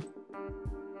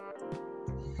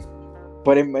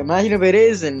 But imagine if it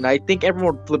is, and I think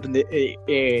everyone would flip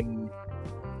in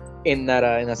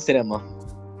that cinema.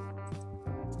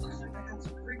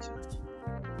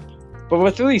 But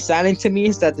what's really saddening to me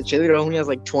is that the trailer only has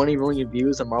like 20 million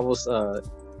views on Marvel's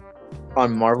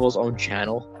own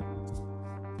channel,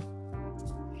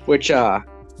 which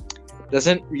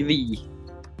doesn't really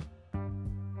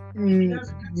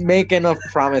make enough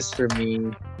promise for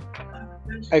me.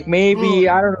 Like maybe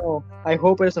I don't know. I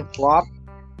hope it doesn't flop.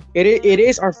 It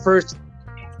is our first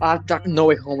No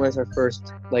Way Home is our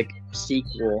first like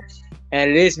sequel, and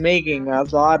it is making a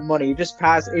lot of money. It just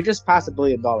passed $1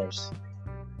 billion.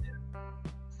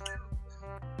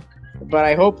 But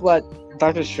I hope that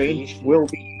Doctor Strange will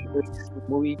be a good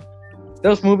movie.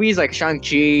 Those movies like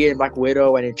Shang-Chi and Black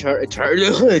Widow and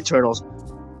Eternals,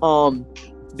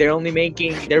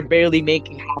 they're barely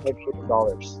making $500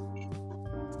 million.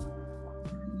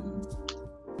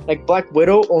 Like Black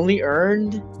Widow only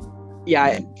earned,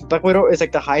 Black Widow is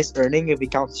like the highest earning if we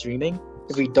count streaming.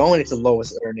 If we don't, it's the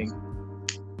lowest earning.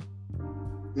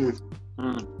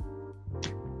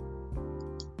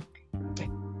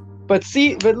 But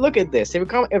look at this. If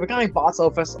we're counting box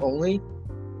office only,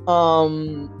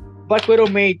 Black Widow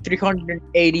made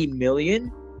 $380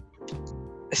 million.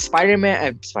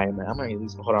 Spider-Man. I'm gonna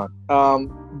lose. Hold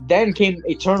on. Then came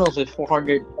Eternals with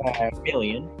 $400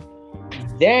 million.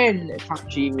 Then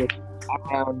Shang-Chi with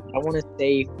around, I want to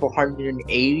say,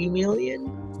 $480 million.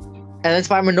 And then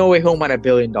Spider-Man No Way Home at $1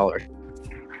 billion.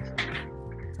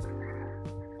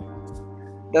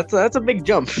 That's a big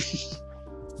jump.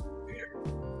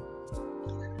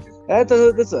 That's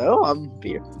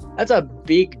a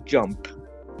big jump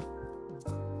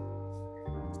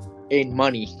in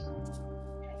money.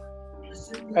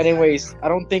 Anyways, I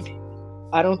don't think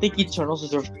Eternals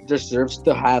deserves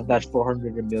to have that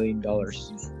 $400 million.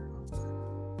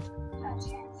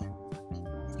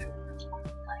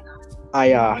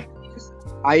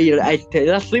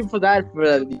 Let's sleep for that.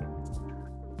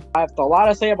 I have a lot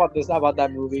to say about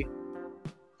that movie.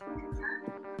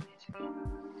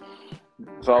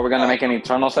 So are we gonna make an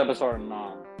Eternals episode or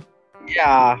not?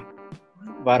 Yeah,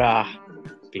 but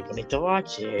people need to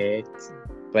watch it.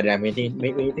 But I mean, we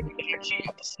need to make an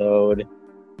episode.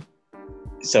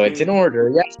 So it's in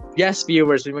order. Yes,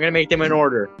 viewers, we're gonna make them in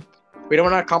order. We don't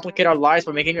want to complicate our lives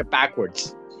by making it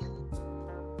backwards.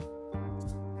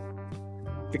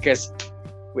 Because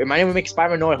we might even make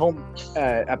Spider-Man No Way Home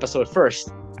episode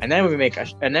first, and then we make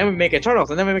Eternals, and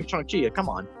then we make Shang-Chi. Come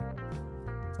on.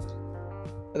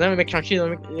 And then we make Shang-Chi.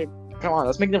 Come on,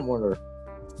 let's make them in order.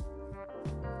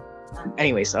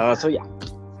 Anyways, so yeah.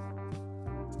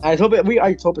 I hope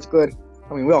it's good.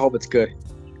 I mean, we all hope it's good.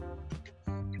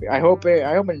 I hope it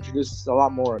introduces a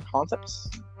lot more concepts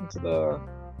into the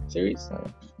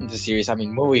series. I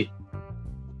mean movie.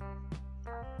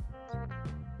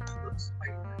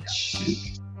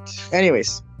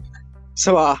 Anyways,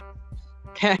 so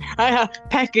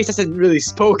Pancakes hasn't really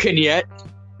spoken yet.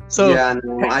 So yeah,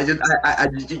 no,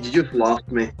 you just lost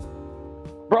me,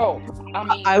 bro. I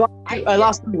mean, I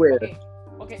lost you where?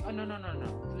 Okay. Oh, no.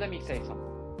 Let me say something.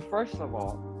 First of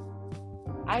all,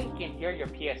 I can hear your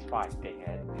PS5,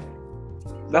 dickhead.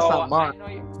 That's not mine.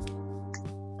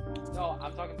 No,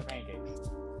 I'm talking to Pancakes.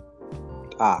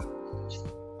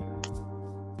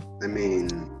 I mean,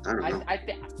 I don't know.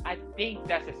 I think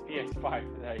that's his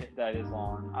PS5 that is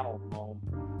on. I don't know.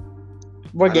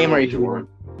 What game are you doing?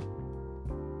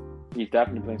 He's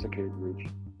definitely playing Security Breach.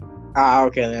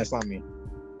 Okay, then that's not me.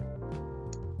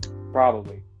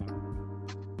 Probably.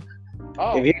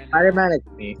 Oh, if you're Spider-Man, it's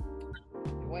me.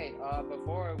 Wait,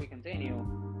 before we continue,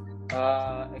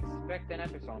 expect an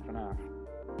episode on FNAF.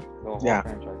 The whole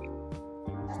franchise.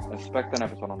 Expect an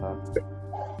episode on that.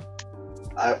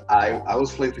 I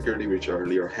was playing Security Breach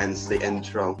earlier, hence the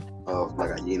intro of La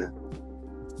Gallina.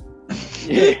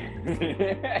 Yeah.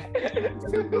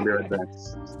 We'll be right back.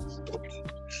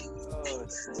 Oh,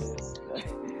 shit.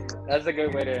 That's a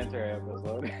good way to enter an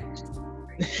episode.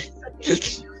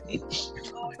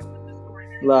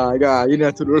 La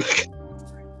Gallina to the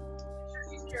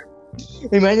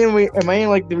Imagine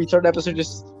like the retarded episode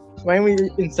just. Imagine we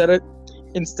instead it,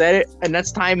 and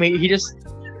that's time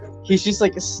he's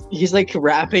like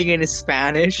rapping in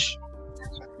Spanish,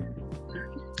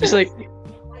 just like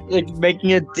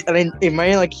making it. I mean,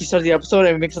 imagine like he starts the episode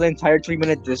and makes an entire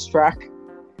 3-minute diss track.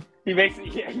 He makes a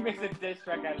diss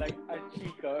track at like a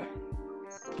Chica.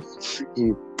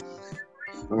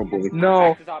 Oh boy.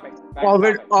 No,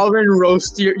 Alvin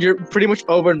roast. You're pretty much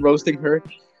over and roasting her.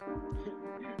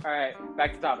 All right,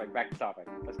 back to topic.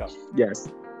 Let's go. Yes.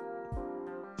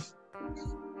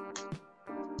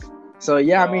 So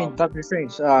yeah, I mean, Doctor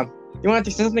Strange. You want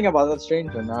to say something about Doctor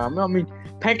Strange? And I mean,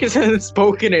 Pancakes hasn't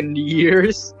spoken in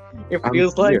years. It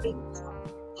feels like.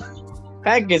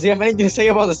 Pancakes, do you have anything to say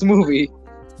about this movie?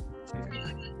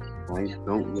 I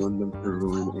don't want them to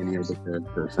ruin any of the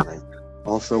characters. I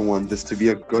also want this to be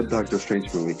a good Doctor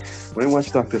Strange movie. When I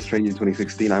watched Doctor Strange in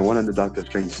 2016, I wanted the Doctor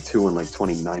Strange 2 in like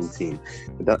 2019.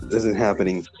 But that isn't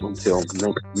happening until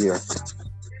next year.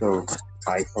 So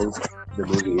I hope the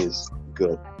movie is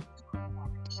good.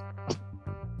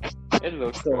 It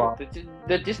looks Still good. off.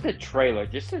 Just the trailer.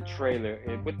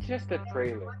 With just the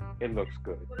trailer, it looks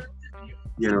good.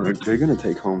 You know, they're gonna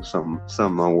take home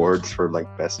some awards for like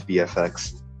best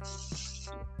VFX.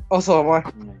 Also,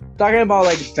 talking about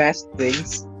like best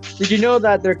things. Did you know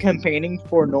that they're campaigning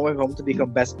for No Way Home to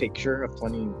become Best Picture of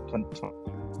 2020?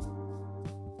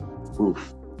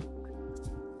 Oof.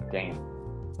 Damn.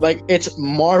 Like it's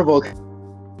Marvel.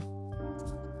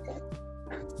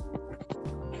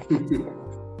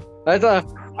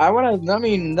 I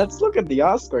mean, let's look at the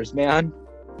Oscars, man.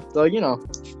 So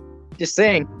just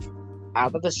saying,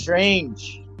 Doctor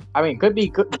Strange. I mean, could be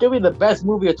the best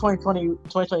movie of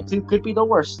 2022. Could be the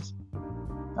worst.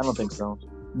 I don't think so.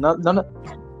 None of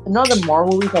the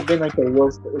Marvel movies have been like the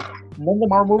worst. None of the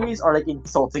Marvel movies are like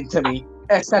insulting to me,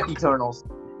 except Eternals.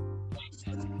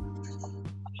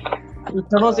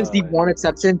 Eternals is the one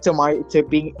exception to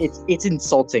being it's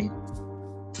insulting.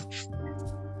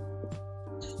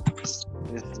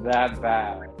 It's that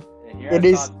bad. And here It I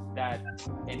is- thought that.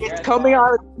 And here It's I coming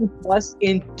thought- out of Plus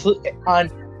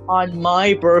on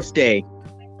my birthday.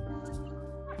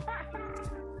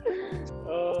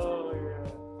 Oh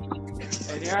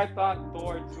yeah. And here I thought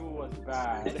Thor 2 was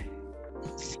bad.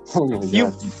 Oh my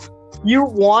You- god. You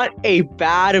want a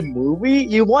bad movie?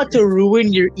 You want to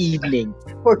ruin your evening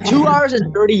for 2 hours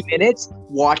and 30 minutes?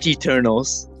 Watch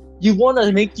Eternals. You want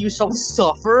to make yourself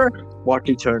suffer? Watch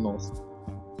Eternals.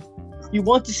 You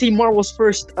want to see Marvel's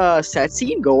first set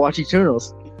scene? Go watch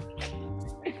Eternals.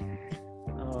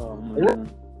 Oh man.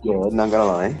 Yeah, not gonna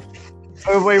lie.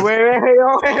 Oh, wait.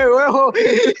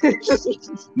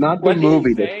 Not the What did he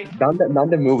movie. say? Not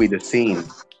the movie. The scene.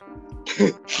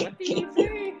 What did he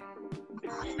say?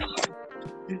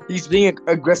 He's being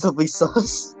aggressively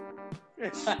sus. We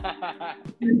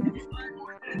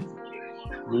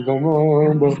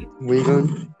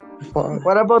gonna fuck.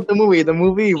 What about the movie? The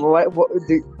movie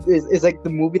is like the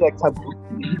movie like taboo.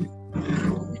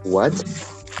 What?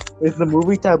 Is the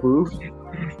movie taboo?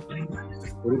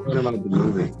 What are you talking about the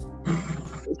movie?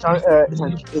 It's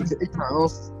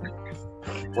Eternals.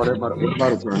 What about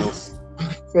Eternals?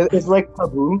 It's like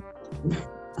taboo.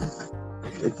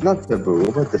 It's not taboo. What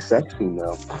about the sex scene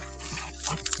though?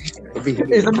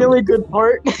 It's a really good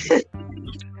part.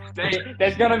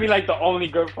 That's gonna be like the only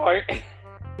good part.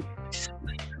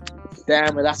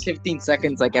 Damn, but that's 15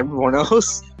 seconds like everyone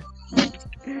else.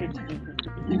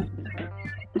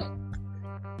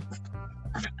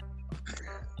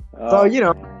 So,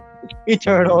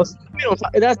 Eternals.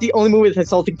 That's the only movie that's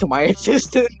insulting to my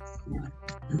existence.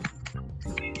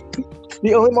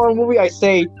 The only Marvel movie I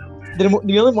say, the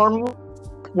only Marvel movie,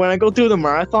 when I go through the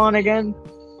marathon again,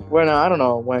 when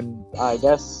I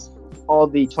guess all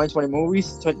the 2020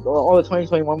 movies, all the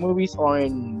 2021 movies are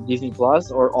in Disney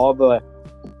Plus, or all the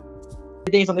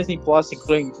things on Disney Plus,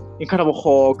 including Incredible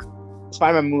Hulk,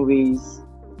 Spider-Man movies,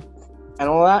 and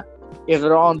all that, if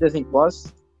they're all on Disney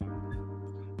Plus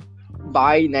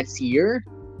by next year,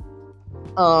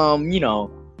 I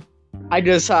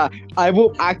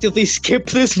will actively skip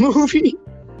this movie.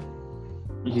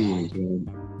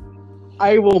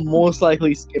 I will most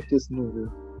likely skip this movie.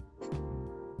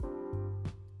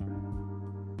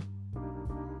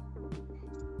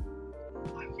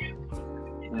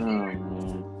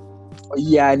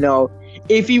 Yeah, no.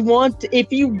 If you want to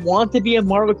be a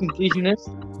Marvel completionist,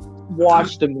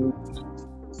 watch the movie.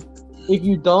 If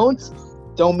you don't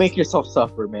make yourself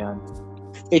suffer, man.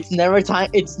 It's never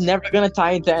gonna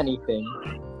tie into anything.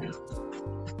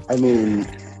 I mean,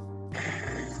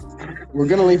 we're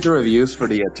gonna leave the reviews for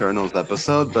the Eternals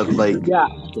episode, but like, Yeah.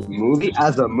 the movie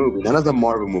as a movie, not as a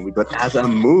Marvel movie, but as a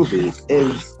movie,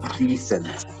 is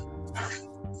decent.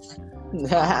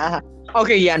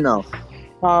 Okay, yeah, no.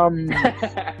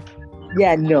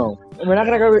 Yeah, no. We're not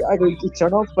gonna go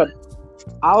Eternals, but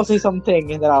I'll say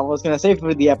something that I was gonna say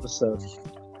for the episode.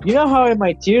 You know how in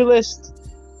my tier list,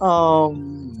 I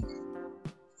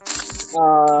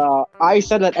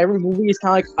said that every movie is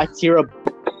kind of like a tier of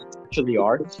actually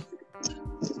are.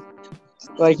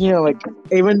 Like,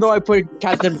 even though I put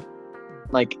Captain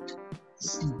like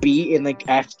B in like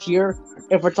F tier,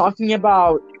 if we're talking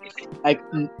about like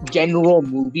general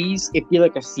movies, it'd be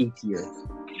like a C tier.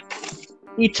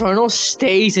 Eternal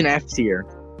stays in F tier.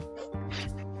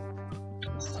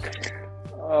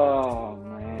 Oh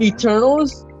man.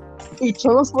 Eternals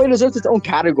really deserves its own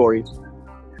category.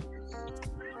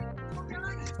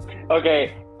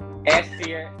 Okay. S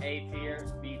tier, A tier,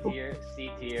 B tier,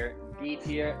 C tier, D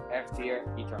tier, F tier,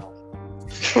 Eternals.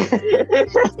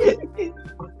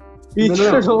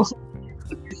 Eternals.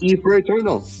 E for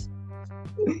Eternals.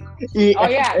 Oh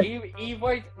yeah, E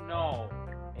voice no.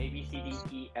 A B C D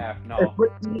E F no.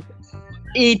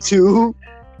 E2.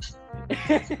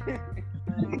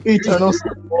 Eternals.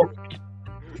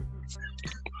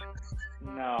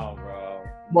 No, bro.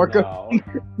 Marco-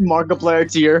 Markiplier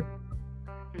tier.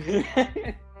 No.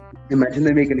 Imagine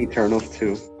they make an Eternals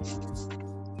too.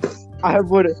 I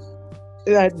would.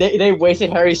 They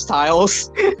wasted Harry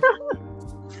Styles.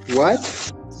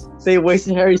 What? They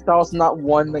wasted Harry Styles. Not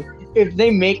one. Like, if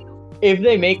they make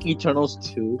Eternals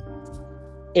 2,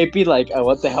 it'd be like, oh,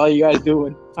 what the hell are you guys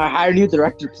doing? I hire a new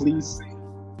director, please.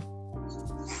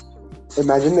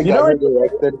 Imagine the You guy know who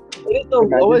directed. It is the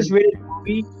Imagine- lowest rated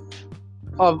movie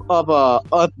of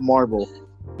Marvel.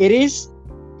 It is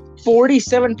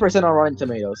 47% on Rotten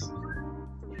Tomatoes.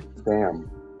 Damn.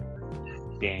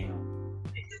 Damn.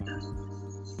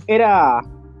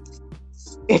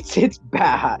 It's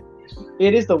bad.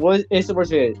 It is the worst. It's the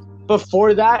worst rated.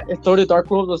 Before that, Thor: The Dark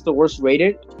World was the worst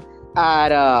rated at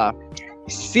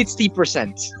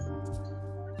 60%.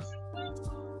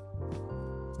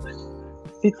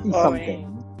 60 Oh,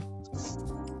 something.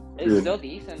 It's Dude. still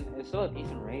decent. It's still a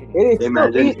decent rating. It is still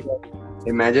Imagine- decent.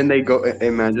 Imagine they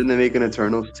make an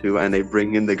Eternals 2 and they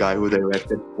bring in the guy who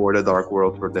directed For the Dark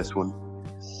World for this one.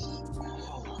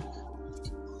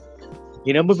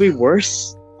 You know what would be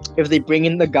worse? If they bring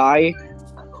in the guy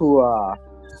who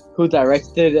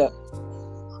directed.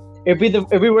 It'd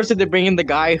be worse if they bring in the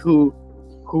guy who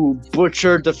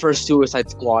butchered the first Suicide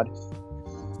Squad.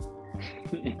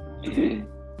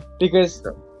 Because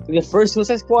the first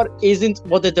Suicide Squad isn't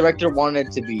what the director wanted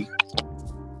it to be.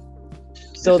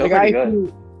 So It's the still guy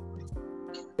pretty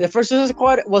the first Suicide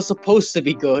Squad was supposed to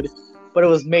be good, but it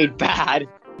was made bad.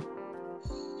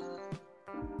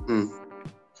 Hmm.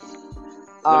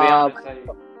 To be honest,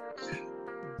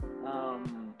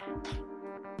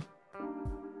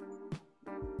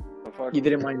 before You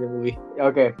didn't mind the movie,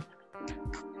 okay?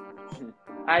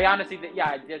 I honestly, yeah,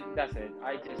 I did. That's it.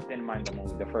 I just didn't mind the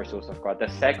movie, the first Suicide Squad. The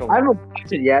second I one, haven't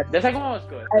watched it yet. the second one was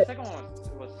good. The second one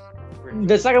was pretty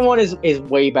The second one is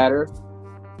way better,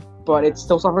 but it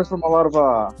still suffers from a lot of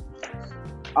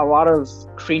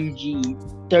cringy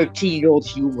 13-year-old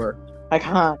humor. Like,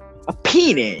 huh? A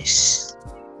penis.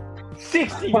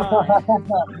 69.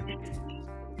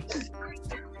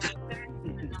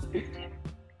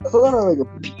 It's a lot of like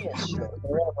a penis shit.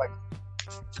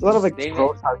 A lot of like They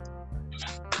gross.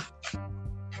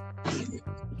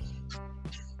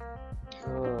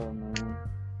 Oh man.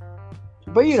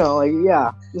 But you know, like,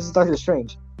 yeah, this is Doctor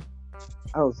Strange.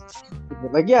 I was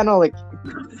like, yeah, no, like,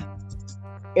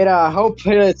 it. Hope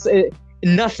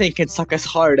nothing can suck as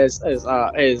hard as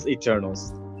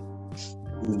Eternals.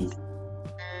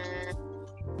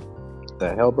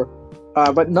 The hell, bro.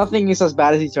 But nothing is as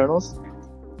bad as Eternals,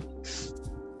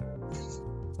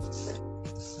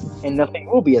 and nothing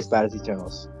will be as bad as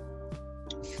Eternals.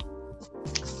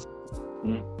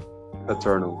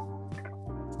 Eternal.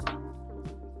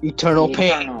 Eternal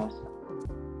pain.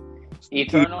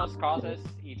 Eternals causes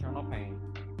eternal pain.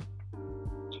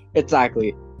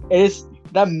 Exactly. It is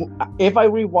that. If I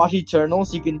rewatch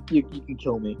Eternals, you can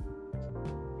kill me.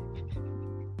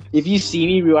 If you see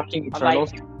me rewatching I'm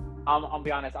Eternals, like, I'll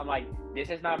be honest. I'm like, this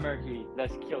is not Mercury.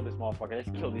 Let's kill this motherfucker.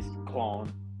 Let's kill this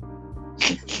clone.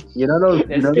 You know those.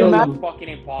 Let's You kill know that those. fucking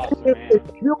imposter, man.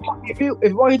 if you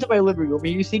walk into my living room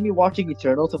and you see me watching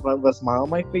Eternals with a smile on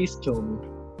my face, kill me.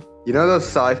 You know those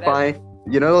sci-fi.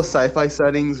 You know those sci-fi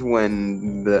settings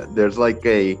when there's like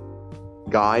a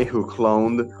guy who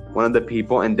cloned one of the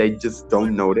people and they just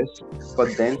don't notice,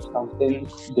 but then something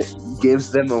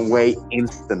gives them away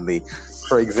instantly.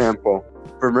 For example,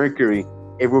 for Mercury,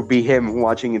 it would be him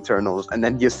watching Eternals, and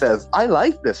then he says, "I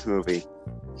like this movie."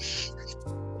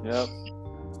 Yep.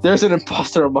 There's an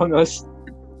imposter among us.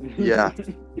 Yeah.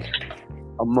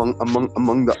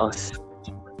 among the us.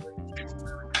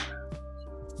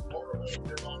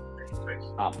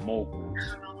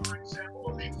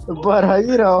 But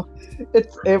you know,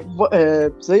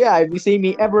 so yeah, if you see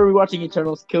me ever rewatching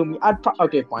Eternals, kill me.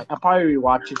 Okay, fine. I'll probably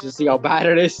rewatch it to see how bad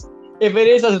it is. If it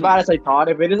is as bad as I thought,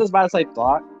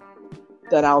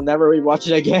 then I'll never rewatch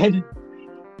it again.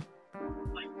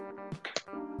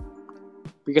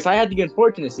 Because I had the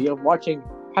unfortunacy of watching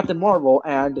Captain Marvel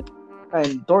and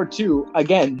Thor 2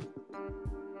 again.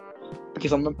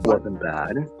 Because I'm Wasn't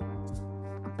bad.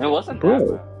 It wasn't Bro. that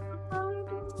bad.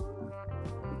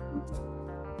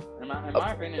 In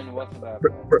my opinion, it wasn't that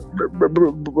bad.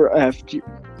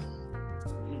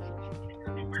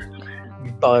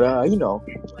 But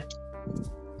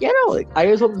you know, like, I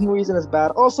just hope this movie isn't as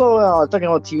bad. Also, talking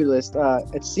about tier list,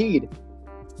 at Seed,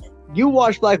 you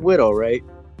watched Black Widow, right?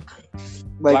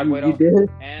 Like Black you Widow. did.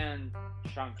 And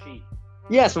Shang-Chi.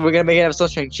 Yes, but we're gonna make an episode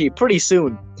of Shang-Chi pretty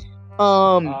soon.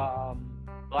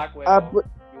 Black Widow. But-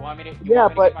 You want me to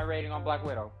but give my rating on Black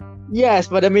Widow? yes,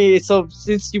 but I mean, so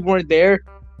since you weren't there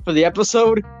for the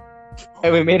episode,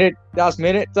 and we made it last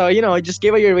minute, so just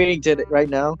give out your rating to it right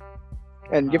now,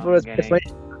 and give us. I'm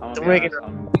gonna be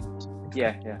honest,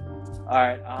 yeah. All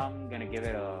right, I'm gonna give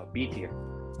it a B tier.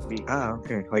 B. Ah,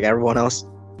 okay, like everyone else.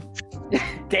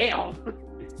 Damn.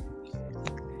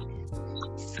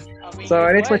 I mean, So,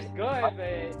 it and was it's good, but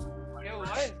it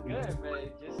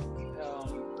just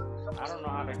I don't know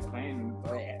how to explain.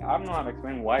 I don't know how to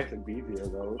explain why it's a B tier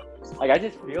though. Like I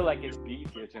just feel like it's B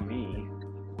tier to me.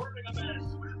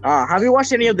 Have you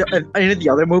watched any of the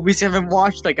other movies you haven't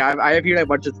watched? Like I have here a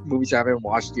bunch of movies I haven't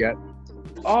watched yet.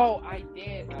 Oh, I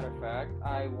did. Matter of fact,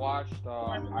 I watched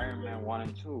Iron Man 1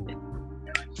 and 2.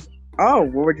 Oh,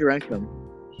 where would you rank them?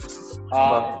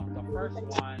 The first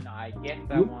one, I give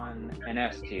that one an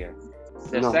S tier.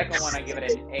 The second one, I give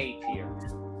it an A tier.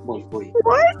 What?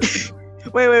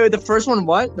 Wait. The first one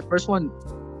what? The first one?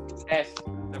 S.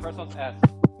 The first one's S.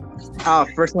 Oh,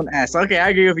 first one S. Okay, I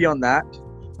agree with you on that.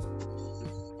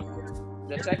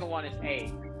 The second one is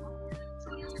A.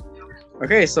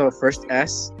 Okay, so first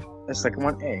S, the second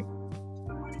one A.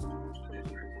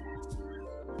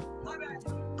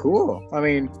 Cool. I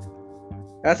mean,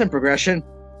 that's in progression.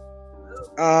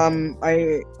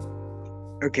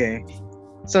 Okay.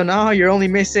 So now you're only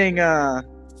missing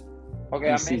Okay,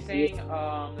 I'm missing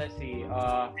let's see,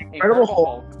 Incredible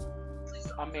Hulk.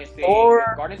 I'm missing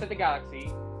Guardians of the Galaxy,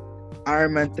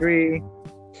 Iron Man 3,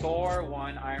 Thor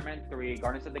 1, Iron Man 3,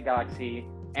 Guardians of the Galaxy,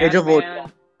 Age of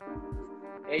Ultron.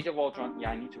 Age of Ultron.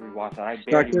 Yeah, I need to rewatch that. I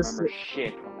barely remember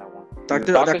shit from that one.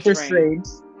 Doctor Strange,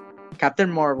 Captain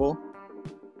Marvel.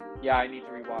 Yeah, I need to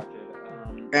rewatch it.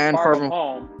 And Far From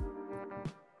Home.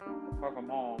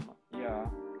 Yeah.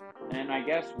 And I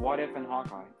guess What If and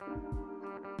Hawkeye.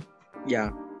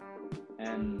 Yeah.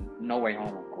 And No Way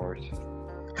Home, of course.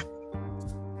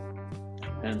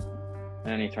 And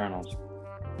Eternals.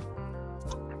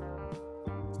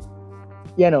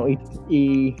 Yeah, no,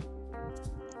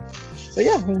 So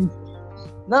yeah,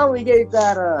 now we gave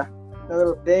that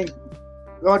little thing.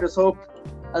 God, just hope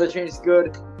other Strange is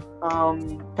good.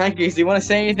 Pancakes, do you want to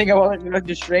say anything about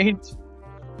Doctor Strange?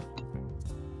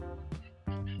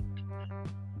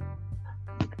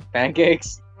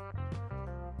 Pancakes,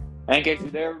 you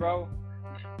there, bro?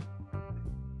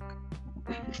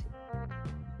 The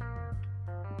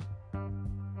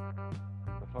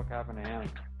fuck happened to him?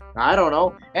 I don't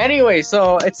know. Anyway,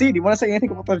 so let's see. Do you want to say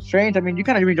anything about Doctor Strange? I mean, you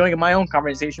kind of enjoying my own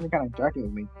conversation. You're kind of interacting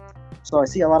with me. So I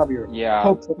see a lot of your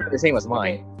hopes are the same as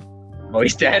mine. Okay. Oh,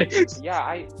 he's dead. Yeah,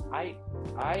 I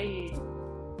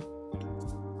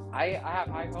have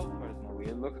high hopes for this movie.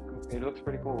 It looks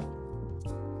pretty cool.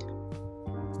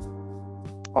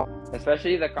 Oh.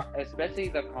 Especially the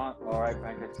alright,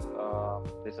 Pancakes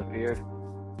disappeared.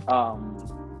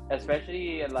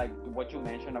 Especially like what you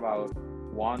mentioned about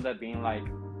Wanda being like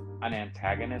an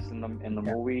antagonist in the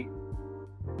movie.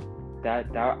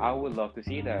 That I would love to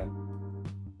see that.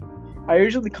 I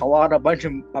usually call out a bunch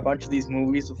of these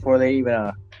movies before they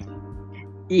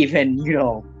even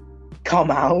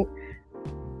come out.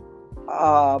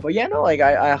 But yeah, no, like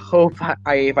I hope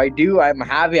if I do, I'm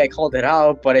happy I called it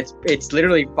out. But it's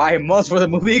literally 5 months before the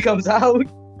movie comes out.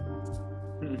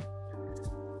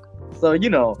 So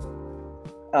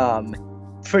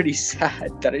pretty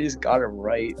sad that I just got it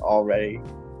right already.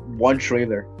 One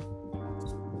trailer.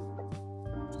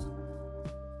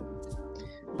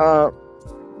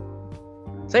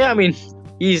 So yeah, I mean,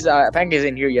 he's Pancake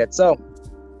isn't here yet, so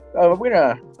we're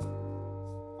gonna.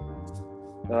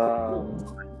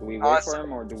 Do we wait for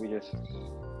him or do we just?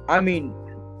 I mean,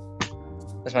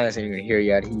 that's why I said you're here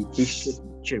yet. He should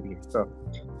be here. So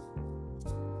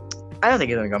I don't think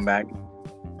he's gonna come back.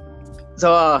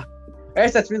 So I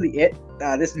guess that's really it.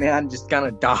 This man just kind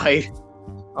of died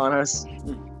on us.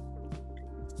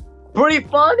 Pretty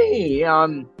funny.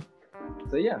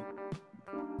 So yeah.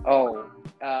 Oh,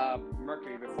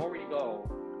 Mercury. Before we go,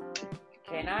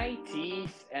 can I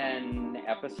tease an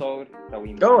episode that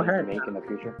we might make in the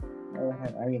future? Go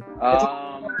ahead. I mean,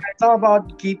 it's all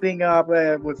about keeping up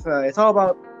with. It's all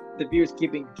about the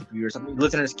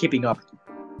listeners keeping up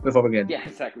with what we're gonna do. Yeah,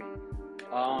 exactly.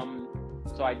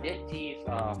 So I did tease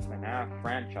a FNAF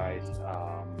franchise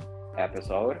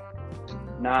episode.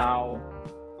 Now,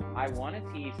 I want to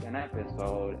tease an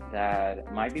episode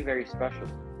that might be very special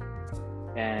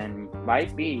and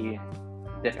might be,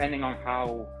 depending on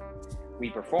how we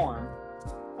perform,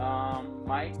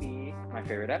 might be my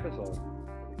favorite episode.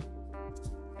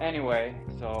 Anyway,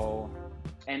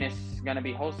 and it's gonna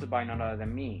be hosted by none other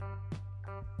than me.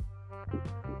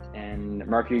 And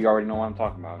Mercury, you already know what I'm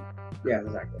talking about. Yeah,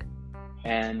 exactly.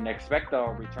 and expect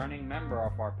a returning member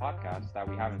of our podcast that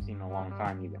we haven't seen in a long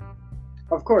time either.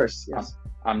 Of course, yes.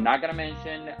 I'm not gonna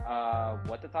mention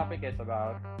what the topic is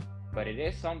about, but it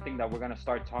is something that we're gonna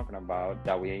start talking about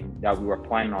that we were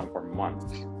planning on for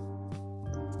months.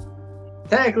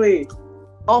 Technically,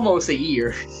 almost a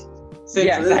year since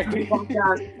Yeah, this exactly.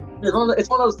 podcast. It's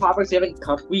one of those topics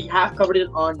we have covered it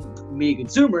on Media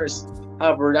Consumers.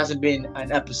 However, there hasn't been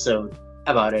an episode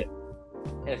about it.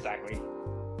 Exactly.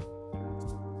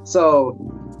 So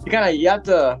you have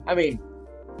to. I mean,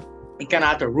 you kind of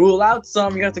have to rule out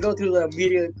some. You have to go through the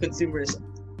Media Consumers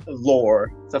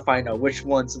lore to find out which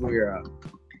ones we're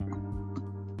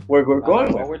going What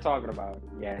with. we're talking about.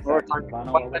 Yeah, We're exactly. talking Find out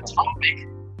about what we're the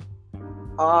talking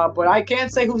topic. But I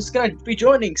can't say who's gonna be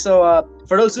joining. So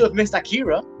for those who have missed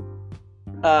Akira,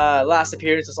 last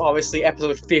appearance was obviously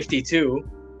episode 52.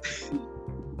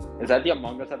 Is that the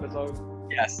Among Us episode?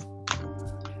 Yes.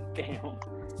 Damn.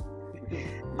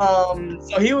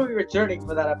 So he will be returning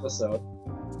for that episode.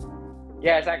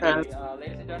 Yeah, exactly. Ladies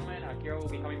and gentlemen, Akira will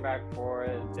be coming back for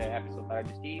the episode that I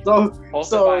just did. So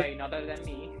Hosted by none other than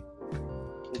me.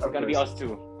 It's Of gonna be course. us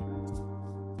two.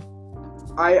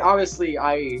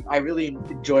 I really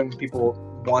enjoy when people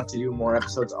want to do more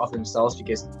episodes of themselves,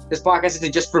 because this podcast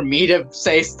isn't just for me to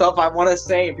say stuff I want to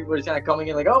say and people are just kind of coming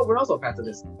in like, oh, we're also fans of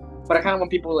this. But I kind of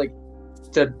want people like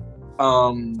to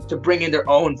bring in their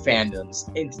own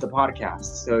fandoms into the podcast.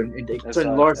 So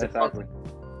enlarge the Exactly.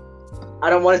 I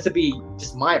don't want it to be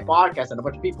just my podcast and a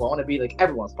bunch of people. I want to be like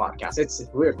everyone's podcast. It's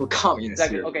weird. We're communists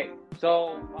Exactly. here. Okay,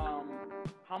 so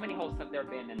how many hosts have there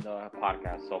been in the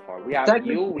podcast so far? We have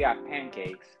Technically- you, we have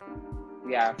Pancakes,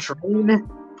 we have Train.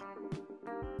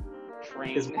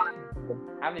 Train. is-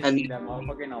 Haven't and- seen that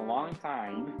motherfucker in a long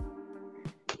time.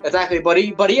 Exactly, but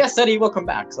he has said he will come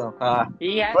back. So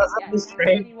He has. What's up, yeah, Miss he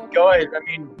Train? will go come ahead. I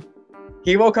mean,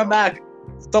 he will come back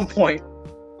at some point.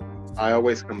 I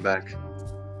always come back.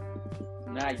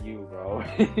 Not you, bro.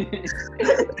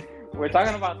 We're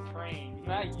talking about Train,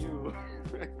 not you.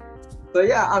 So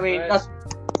yeah, I mean But-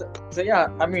 so yeah,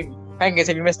 I mean, Pancakes,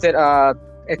 if you missed it,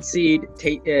 Exceed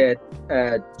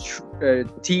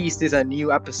teased is a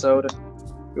new episode.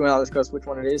 We will not discuss which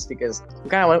one it is because we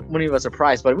kind of want to give a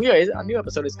surprise, but a new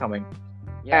episode is coming.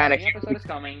 Yeah, And the new episode is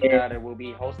coming. That it will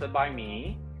be hosted by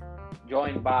me,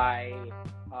 joined by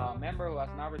a member who has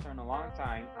not returned in a long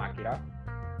time, Akira.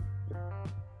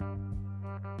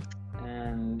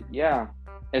 And yeah,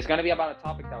 it's gonna be about a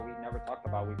topic that we never talked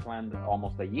about. We planned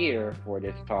almost a year for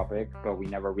this topic, but we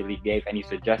never really gave any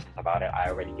suggestions about it. I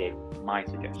already gave my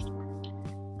suggestion,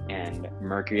 and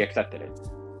Mercury accepted it.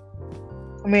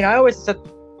 I mean, I always accept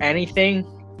anything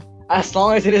as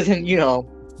long as it isn't,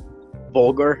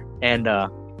 vulgar and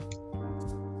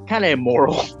kind of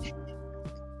immoral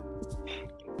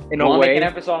in You a wanna way. make an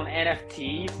episode on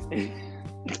NFTs?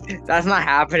 That's not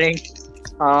happening.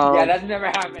 Yeah, that's never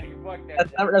happening. Fuck that.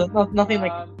 that's nothing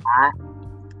like Um, that.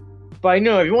 But if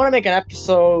you want to make an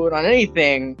episode on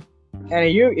anything, and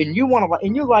you want to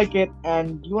and you like it,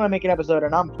 and you want to make an episode,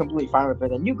 and I'm completely fine with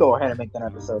it, then you go ahead and make that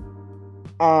episode.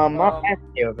 I'm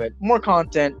happy with it. More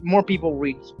content, more people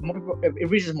reach, more people. It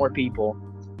reaches more people,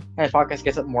 and the podcast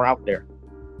gets it more out there.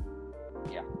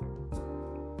 Yeah.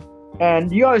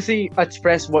 And you obviously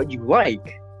express what you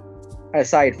like,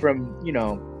 aside from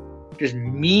just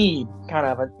me kind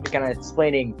of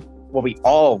explaining what we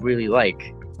all really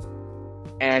like,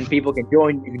 and people can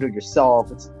join. You can do it yourself.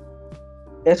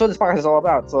 That's what this podcast is all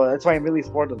about. So that's why I'm really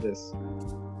supportive of this.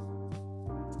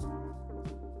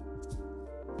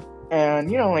 And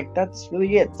that's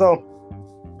really it. So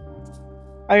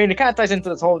I mean, it kind of ties into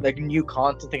this whole new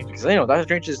content thing because Doctor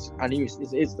Strange is a new,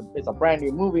 it's a brand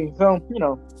new movie.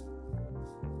 So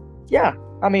yeah.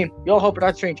 I mean, we all hope for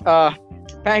Doctor Strange.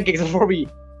 Pancakes before we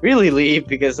really leave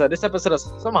because this episode has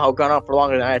somehow gone on for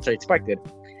longer than I actually expected.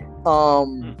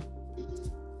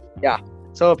 Yeah.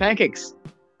 So Pancakes,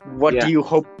 what Yeah. do you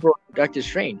hope for Doctor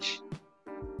Strange?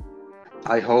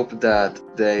 I hope that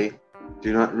they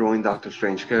do not ruin Doctor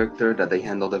Strange's character, that they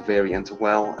handle the variants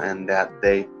well, and that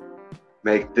they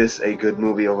make this a good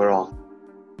movie overall.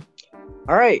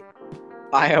 All right.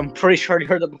 I am pretty sure you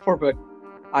heard that before, but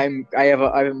I have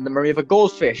the memory of a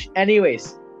goldfish.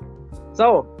 Anyways,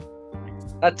 so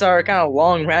that's our kind of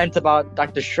long rant about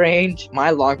Doctor Strange.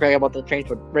 My long rant about Doctor Strange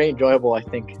was very enjoyable. I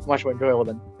think much more enjoyable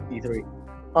than D3.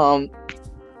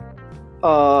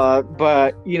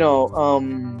 But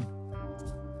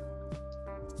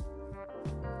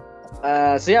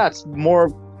so yeah, it's more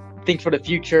things for the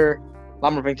future. A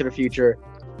lot more things for the future.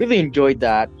 Really enjoyed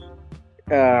that.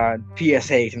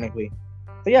 PSA technically.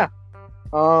 So yeah.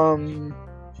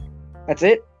 That's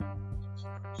it.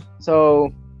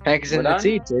 So Thanks We're and let's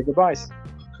done? see. Say goodbyes.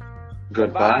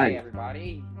 Goodbye.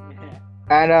 everybody.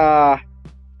 And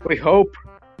we hope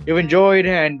you enjoyed.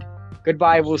 And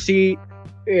goodbye. We'll see.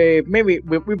 Maybe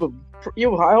we will.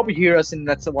 I hope you hear us in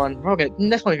that's the one. Okay,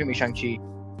 next one is gonna be Shang-Chi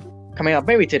coming up.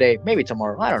 Maybe today. Maybe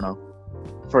tomorrow. I don't know.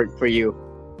 For you.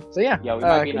 So yeah. Yeah,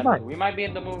 we goodbye. might be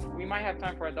in the move. We might have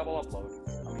time for a double upload.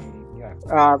 I mean,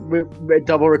 yeah. We're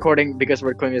double recording because we're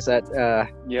recording this at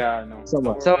Yeah, no.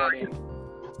 Somewhat. Double So- recording.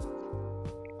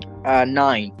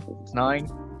 9. It's 9.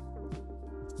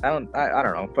 I don't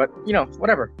know, but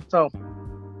whatever. So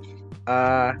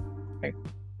hey.